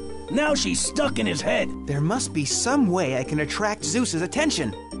whole. Now she's stuck in his head. There must be some way I can attract Zeus's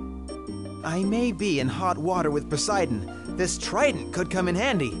attention. I may be in hot water with Poseidon. This trident could come in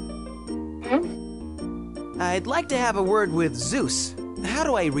handy. I'd like to have a word with Zeus. How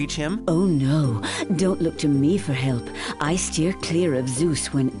do I reach him? Oh no, don't look to me for help. I steer clear of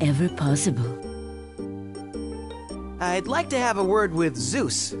Zeus whenever possible. I'd like to have a word with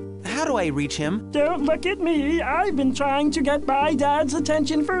Zeus. How do I reach him? Don't look at me. I've been trying to get my dad's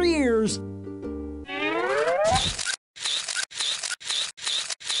attention for years.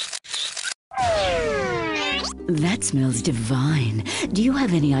 That smells divine. Do you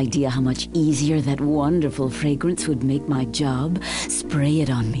have any idea how much easier that wonderful fragrance would make my job? Spray it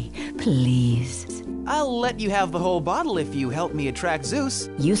on me, please. I'll let you have the whole bottle if you help me attract Zeus.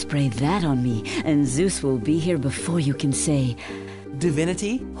 You spray that on me, and Zeus will be here before you can say...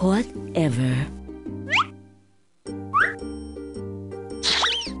 Divinity? Whatever.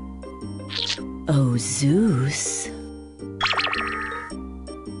 Oh, Zeus.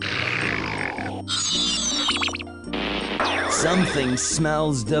 Something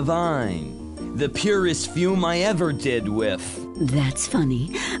smells divine. The purest fume I ever did with. That's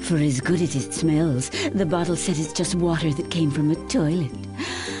funny. For as good as it smells, the bottle said it's just water that came from a toilet.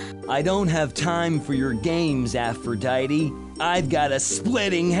 I don't have time for your games, Aphrodite. I've got a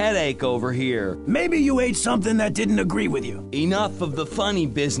splitting headache over here. Maybe you ate something that didn't agree with you. Enough of the funny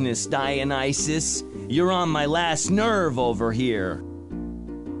business, Dionysus. You're on my last nerve over here.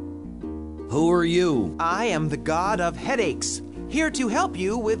 Who are you? I am the god of headaches, here to help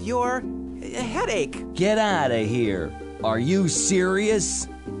you with your headache. Get out of here. Are you serious?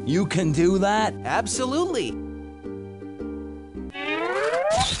 You can do that? Absolutely.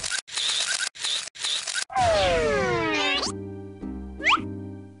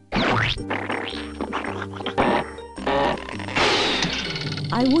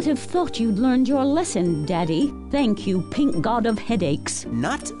 I would have thought you'd learned your lesson, Daddy. Thank you, pink god of headaches.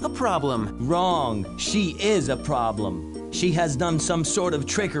 Not a problem. Wrong. She is a problem. She has done some sort of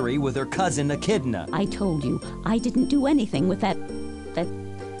trickery with her cousin Echidna. I told you, I didn't do anything with that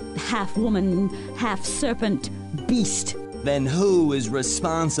half-woman, half-serpent beast. Then who is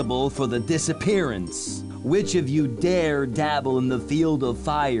responsible for the disappearance? Which of you dare dabble in the field of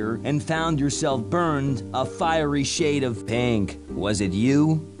fire and found yourself burned a fiery shade of pink? Was it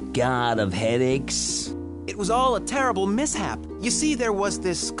you, god of headaches? It was all a terrible mishap. You see, there was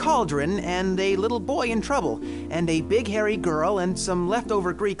this cauldron and a little boy in trouble, and a big hairy girl and some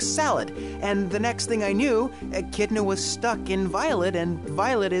leftover Greek salad. And the next thing I knew, Echidna was stuck in Violet, and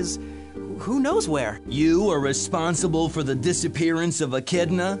Violet is who knows where. You are responsible for the disappearance of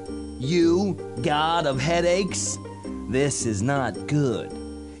Echidna? You, god of headaches? This is not good.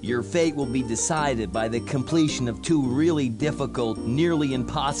 Your fate will be decided by the completion of two really difficult, nearly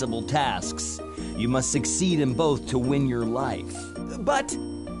impossible tasks. You must succeed in both to win your life. But...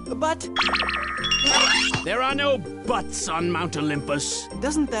 There are no buts on Mount Olympus.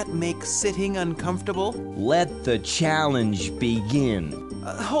 Doesn't that make sitting uncomfortable? Let the challenge begin.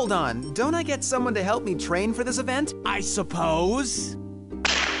 Hold on, don't I get someone to help me train for this event? I suppose.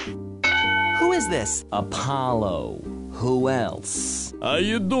 Who is this? Apollo. Who else? How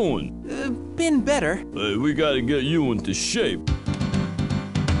you doing? Been better. We gotta get you into shape.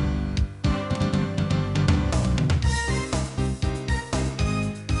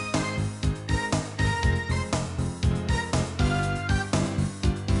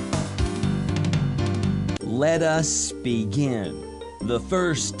 Let us begin. The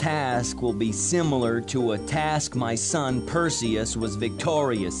first task will be similar to a task my son Perseus was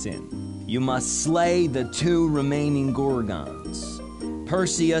victorious in. You must slay the two remaining Gorgons.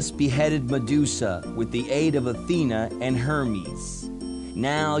 Perseus beheaded Medusa with the aid of Athena and Hermes.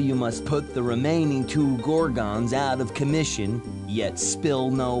 Now you must put the remaining two Gorgons out of commission, yet spill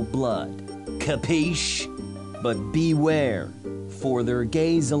no blood. Capiche? But beware, for their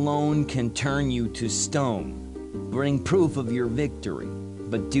gaze alone can turn you to stone. Bring proof of your victory,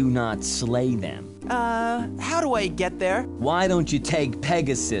 but do not slay them. How do I get there? Why don't you take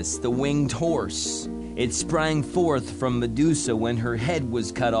Pegasus, the winged horse? It sprang forth from Medusa when her head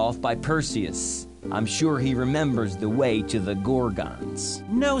was cut off by Perseus. I'm sure he remembers the way to the Gorgons.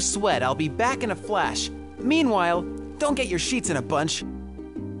 No sweat, I'll be back in a flash. Meanwhile, don't get your sheets in a bunch.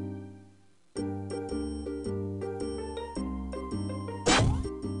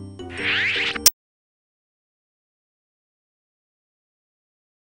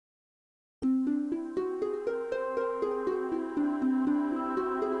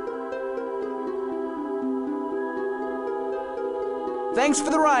 Thanks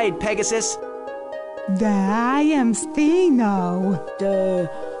for the ride, Pegasus. I am Steno.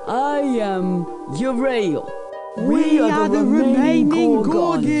 I am Uriel. We are the remaining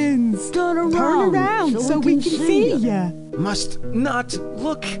Gorgons. Turn around so we can see ya. Must not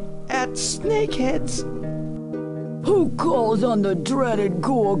look at snakeheads. Who calls on the dreaded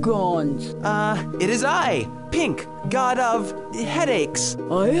Gorgons? It is I, Pink, god of headaches.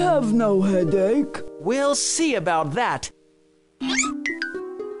 I have no headache. We'll see about that.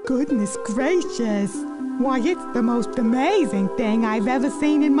 Goodness gracious. Why, it's the most amazing thing I've ever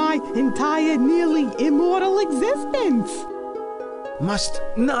seen in my entire nearly immortal existence. Must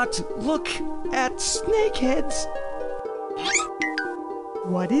not look at snakeheads.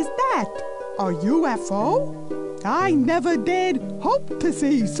 What is that? A UFO? I never dared hope to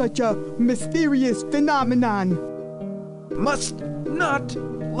see such a mysterious phenomenon. Must not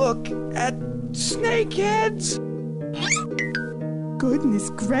look at snakeheads. Goodness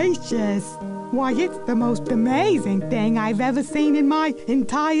gracious. Why, it's the most amazing thing I've ever seen in my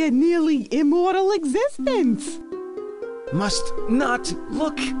entire nearly immortal existence. Must not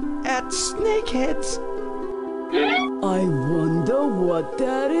look at snakeheads. I wonder what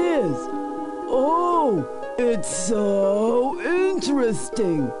that is. Oh, it's so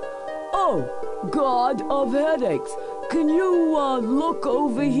interesting. Oh, God of Headaches, can you look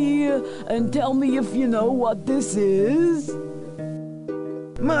over here and tell me if you know what this is?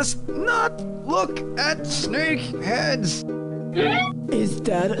 Must not look at snake heads. Is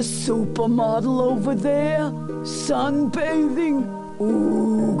that a supermodel over there? Sunbathing?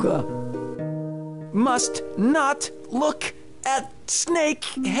 Ooga. Must not look at snake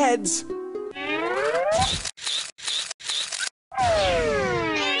heads.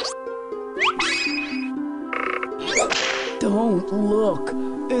 Don't look.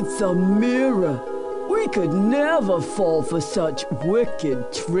 It's a mirror. We could never fall for such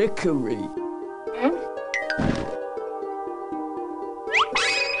wicked trickery.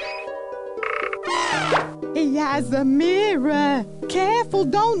 He has a mirror. Careful,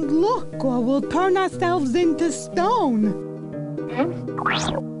 don't look, or we'll turn ourselves into stone.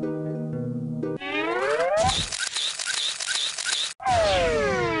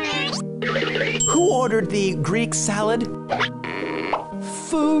 Who ordered the Greek salad?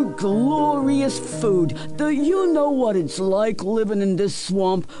 Food, glorious food. Do you know what it's like living in this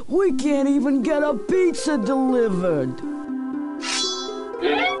swamp? We can't even get a pizza delivered.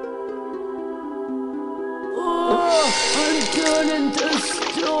 Oh, I'm turning to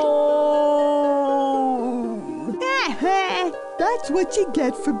stone. That's what you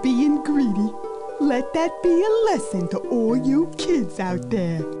get for being greedy. Let that be a lesson to all you kids out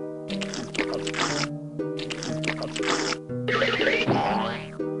there.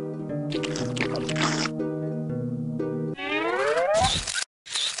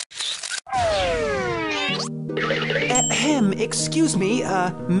 Excuse me,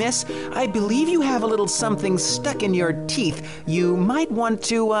 miss. I believe you have a little something stuck in your teeth. You might want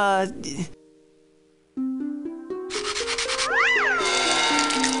to, Why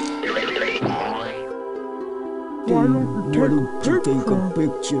don't you take a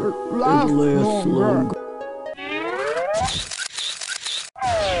picture? It lasts longer.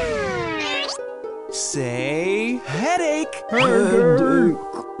 Say headache. Headache.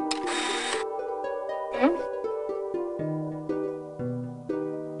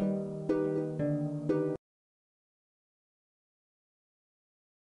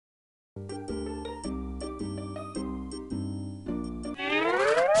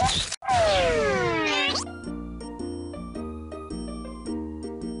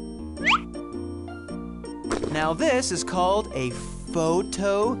 Now this is called a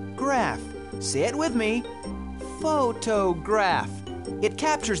photograph. Say it with me. Photograph. It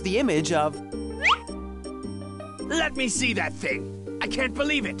captures the image of... Let me see that thing. I can't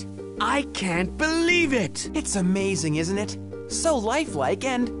believe it. I can't believe it. It's amazing, isn't it? So lifelike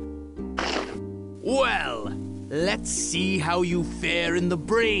and... Well, let's see how you fare in the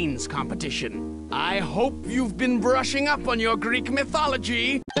brains competition. I hope you've been brushing up on your Greek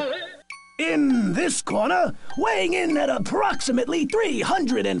mythology. In this corner, weighing in at approximately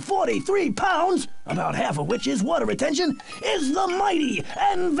 343 pounds, about half of which is water retention, is the mighty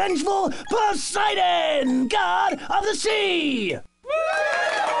and vengeful Poseidon, god of the sea!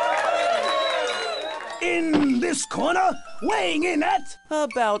 In this corner, weighing in at...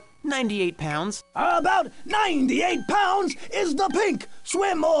 about 98 pounds. About 98 pounds is the pink,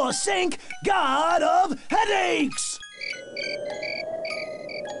 swim or sink, god of headaches!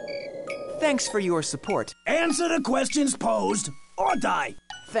 Thanks for your support. Answer the questions posed, or die.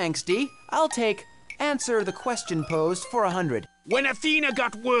 Thanks, Dee. I'll take answer the question posed for 100. When Athena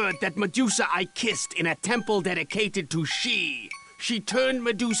got word that Medusa I kissed in a temple dedicated to she turned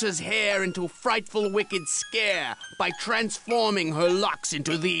Medusa's hair into a frightful wicked scare by transforming her locks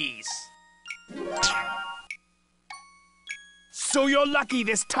into these. So you're lucky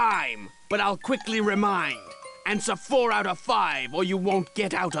this time, but I'll quickly remind. Answer 4 out of 5 or you won't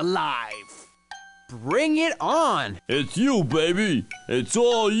get out alive. Bring it on! It's you, baby. It's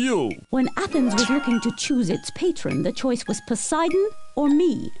all you. When Athens was looking to choose its patron, the choice was Poseidon or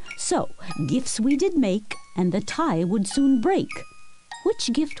me. So, gifts we did make, and the tie would soon break.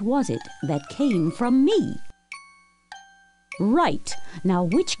 Which gift was it that came from me? Right. Now,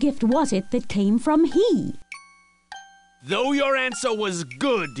 which gift was it that came from he? Though your answer was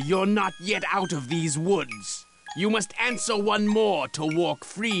good, you're not yet out of these woods. You must answer one more to walk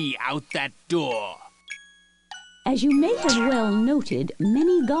free out that door. As you may have well noted,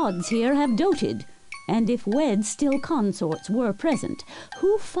 many gods here have doted. And if wed still consorts were present,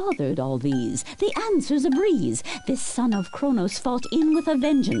 who fathered all these? The answer's a breeze. This son of Kronos fought in with a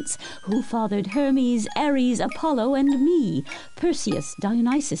vengeance. Who fathered Hermes, Ares, Apollo, and me? Perseus,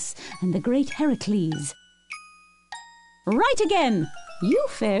 Dionysus, and the great Heracles. Right again! You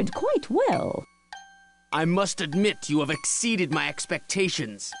fared quite well. I must admit you have exceeded my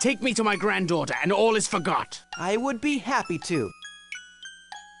expectations. Take me to my granddaughter and all is forgot. I would be happy to.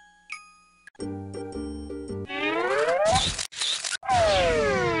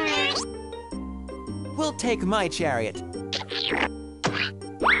 We'll take my chariot.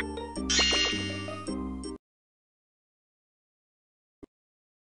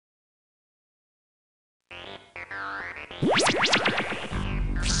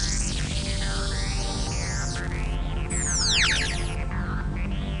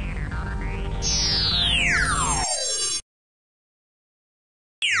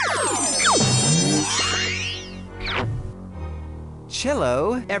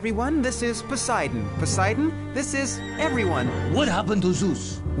 Hello, everyone. This is Poseidon. Poseidon, this is everyone. What happened to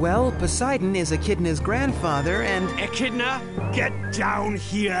Zeus? Well, Poseidon is Echidna's grandfather, and... Echidna, get down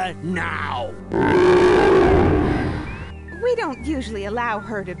here now! We don't usually allow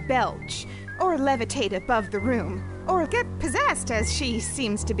her to belch, or levitate above the room, or get possessed as she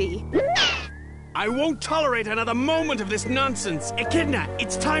seems to be. I won't tolerate another moment of this nonsense. Echidna,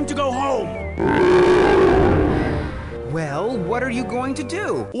 it's time to go home! Well, what are you going to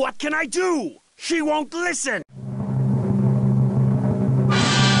do? What can I do? She won't listen!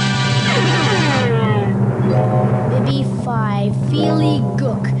 Bibby 5, Feely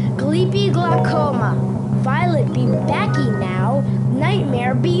Gook, Gleepy Glaucoma, Violet be backy now,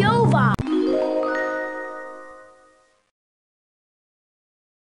 Nightmare be over!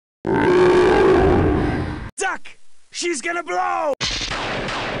 Duck! She's gonna blow!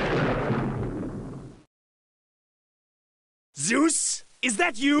 Zeus? Is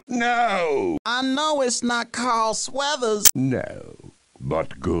that you? No! I know it's not Carl Sweathers. No,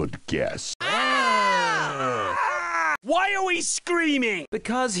 but good guess. Why are we screaming?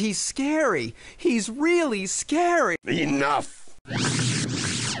 Because he's scary. He's really scary. Enough! That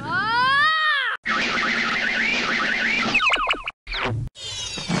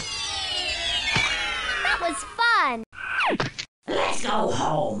was fun! Let's go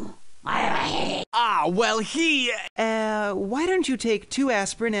home. I have a headache. Ah, well, he... Why don't you take 2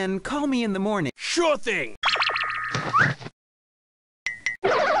 aspirin and call me in the morning? Sure thing!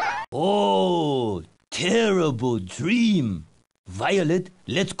 Oh, terrible dream. Violet,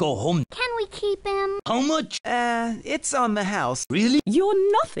 let's go home. Can we keep him? How much? It's on the house. Really?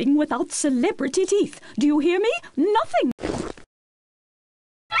 You're nothing without celebrity teeth. Do you hear me? Nothing.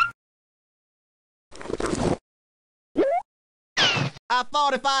 I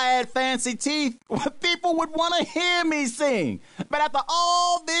thought if I had fancy teeth, people would want to hear me sing. But after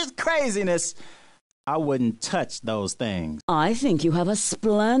all this craziness, I wouldn't touch those things. I think you have a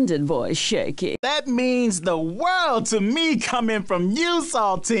splendid voice, Shaky. That means the world to me coming from you,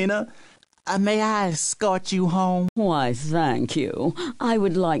 Saltina. May I escort you home? Why, thank you. I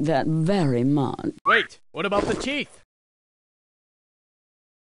would like that very much. Wait, what about the teeth?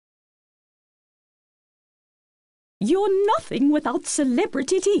 You're nothing without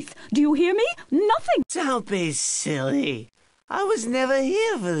celebrity teeth. Do you hear me? Nothing. Don't be silly. I was never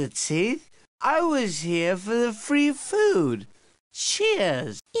here for the teeth. I was here for the free food.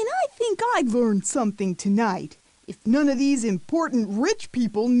 Cheers. And I think I learned something tonight. If none of these important rich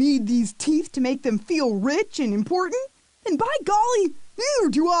people need these teeth to make them feel rich and important, then by golly,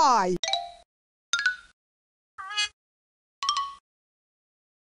 neither do I.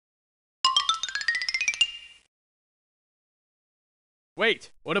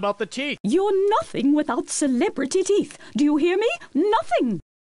 Wait, what about the teeth? You're nothing without celebrity teeth. Do you hear me? Nothing.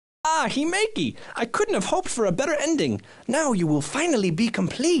 Ah, Himeki, I couldn't have hoped for a better ending. Now you will finally be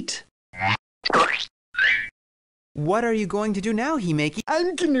complete. What are you going to do now, Himeki?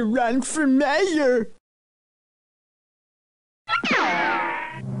 I'm gonna run for mayor.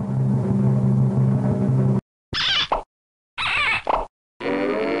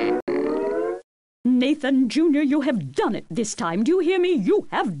 Nathan Jr., you have done it this time. Do you hear me? You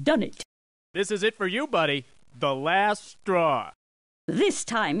have done it. This is it for you, buddy. The last straw. This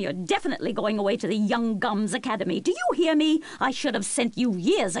time you're definitely going away to the Young Gums Academy. Do you hear me? I should have sent you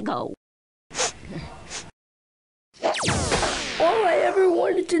years ago. All I ever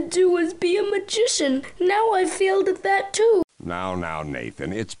wanted to do was be a magician. Now I failed at that too. Now,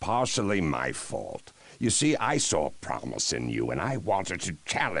 Nathan, it's partially my fault. You see, I saw promise in you, and I wanted to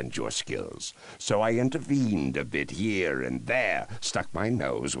challenge your skills. So I intervened a bit here and there, stuck my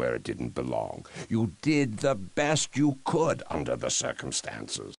nose where it didn't belong. You did the best you could under the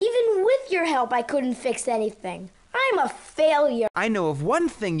circumstances. Even with your help, I couldn't fix anything. I'm a failure. I know of one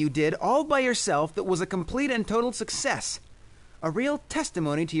thing you did all by yourself that was a complete and total success. A real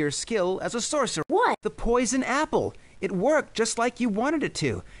testimony to your skill as a sorcerer. What? The poison apple. It worked just like you wanted it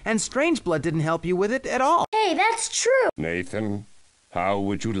to, and Strangeblood didn't help you with it at all. Hey, that's true. Nathan, how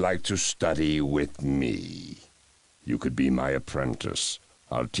would you like to study with me? You could be my apprentice.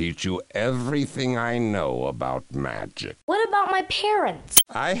 I'll teach you everything I know about magic. What about my parents?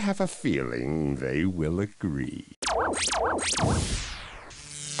 I have a feeling they will agree.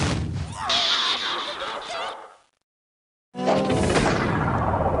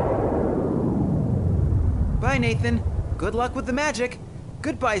 Bye, Nathan. Good luck with the magic.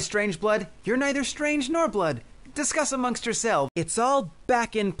 Goodbye, Strangeblood. You're neither strange nor blood. Discuss amongst yourselves. It's all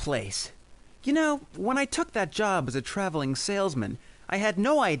back in place. You know, when I took that job as a traveling salesman, I had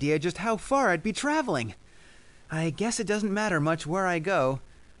no idea just how far I'd be traveling. I guess it doesn't matter much where I go.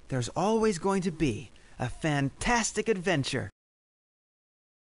 There's always going to be a fantastic adventure.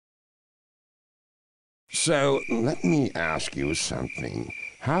 So, let me ask you something.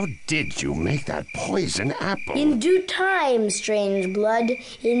 How did you make that poison apple? In due time, Strangeblood.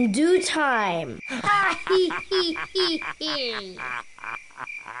 In due time. Ha hee hee hee hee.